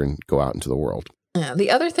older and go out into the world. Yeah. The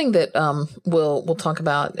other thing that we'll talk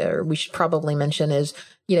about, or we should probably mention, is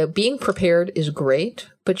being prepared is great,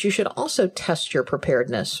 but you should also test your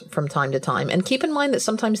preparedness from time to time, and keep in mind that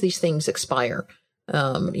sometimes these things expire.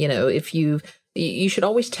 If you should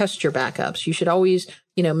always test your backups. You should always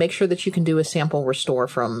make sure that you can do a sample restore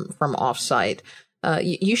from offsite.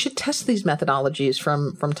 You should test these methodologies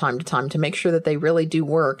from time to time to make sure that they really do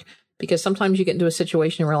work, because sometimes you get into a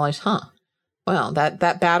situation and realize, well,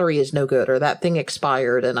 that battery is no good, or that thing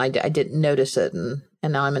expired and I didn't notice it, and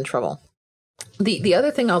now I'm in trouble. The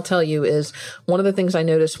other thing I'll tell you is, one of the things I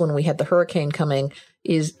noticed when we had the hurricane coming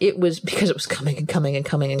is it was because it was coming and coming and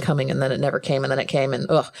coming and coming, and then it never came, and then it came, and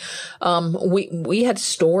we had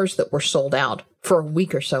stores that were sold out for a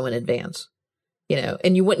week or so in advance.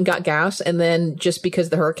 And you went and got gas, and then just because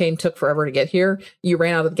the hurricane took forever to get here, you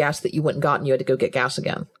ran out of the gas that you went and got, and you had to go get gas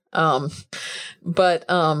again.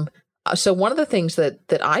 So one of the things that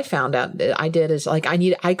I found out that I did is,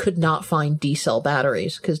 I could not find D-cell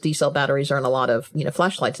batteries, because D-cell batteries are in a lot of,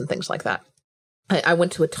 flashlights and things like that. I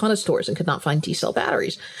went to a ton of stores and could not find D-cell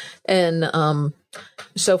batteries. And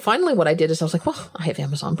so finally what I did is I was like, well, I have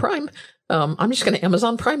Amazon Prime. I'm just going to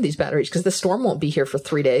Amazon Prime these batteries, because the storm won't be here for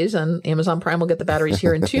 3 days, and Amazon Prime will get the batteries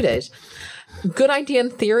here in 2 days. Good idea in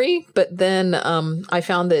theory, but then I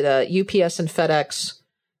found that UPS and FedEx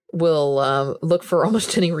will look for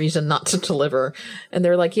almost any reason not to deliver. And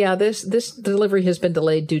they're like, yeah, this delivery has been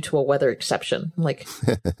delayed due to a weather exception. I'm like,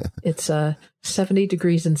 it's 70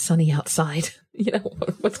 degrees and sunny outside.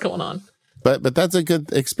 What's going on? But that's a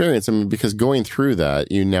good experience. I mean, because going through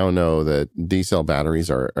that, you now know that D-cell batteries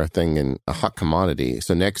are a thing and a hot commodity.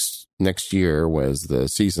 So next year, as the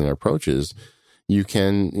season approaches, you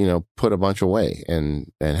can, put a bunch away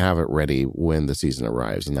and have it ready when the season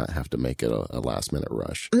arrives, and not have to make it a last minute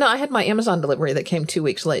rush. No, I had my Amazon delivery that came 2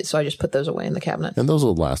 weeks late, so I just put those away in the cabinet. And those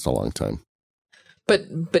will last a long time.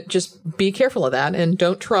 But just be careful of that, and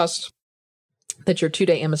don't trust that your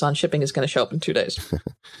 2-day Amazon shipping is going to show up in 2 days.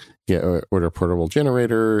 Yeah, order a portable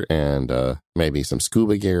generator and maybe some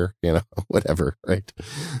scuba gear, whatever, right?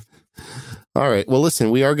 All right. Well,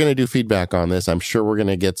 listen, we are going to do feedback on this. I'm sure we're going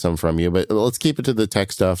to get some from you, but let's keep it to the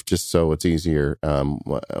tech stuff just so it's easier.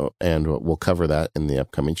 And we'll cover that in the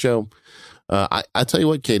upcoming show. I tell you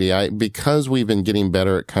what, Katie, because we've been getting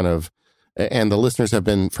better at and the listeners have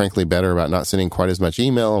been frankly better about not sending quite as much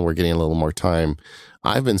email, and we're getting a little more time.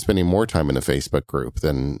 I've been spending more time in the Facebook group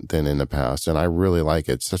than in the past, and I really like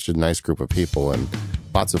it. It's such a nice group of people and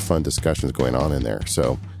lots of fun discussions going on in there.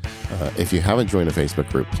 So if you haven't joined a Facebook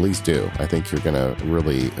group, please do. I think you're going to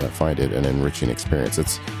really find it an enriching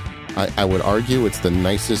experience. I would argue it's the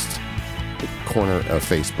nicest corner of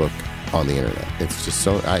Facebook on the internet. It's just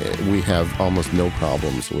we have almost no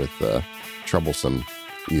problems with troublesome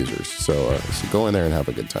users. So go in there and have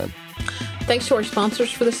a good time. Thanks to our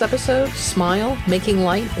sponsors for this episode, Smile, Making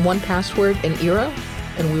Light, 1Password, and Eero.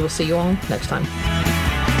 And we will see you all next time.